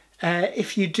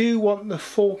 If you do want the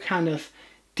full kind of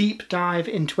deep dive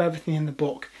into everything in the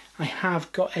book, I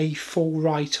have got a full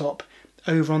write-up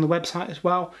over on the website as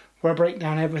well, where I break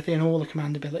down everything, all the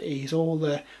command abilities, all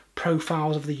the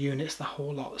profiles of the units, the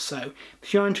whole lot. So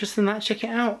if you're interested in that, check it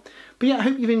out. But yeah, I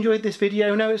hope you've enjoyed this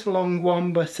video. I know it's a long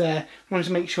one, but I wanted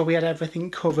to make sure we had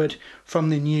everything covered from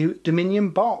the new Dominion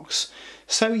box.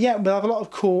 So yeah, we'll have a lot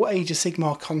of cool Age of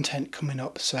Sigmar content coming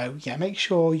up. So yeah, make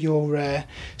sure you're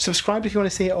subscribed if you want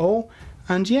to see it all.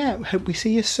 And yeah, hope we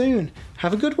see you soon.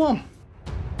 Have a good one.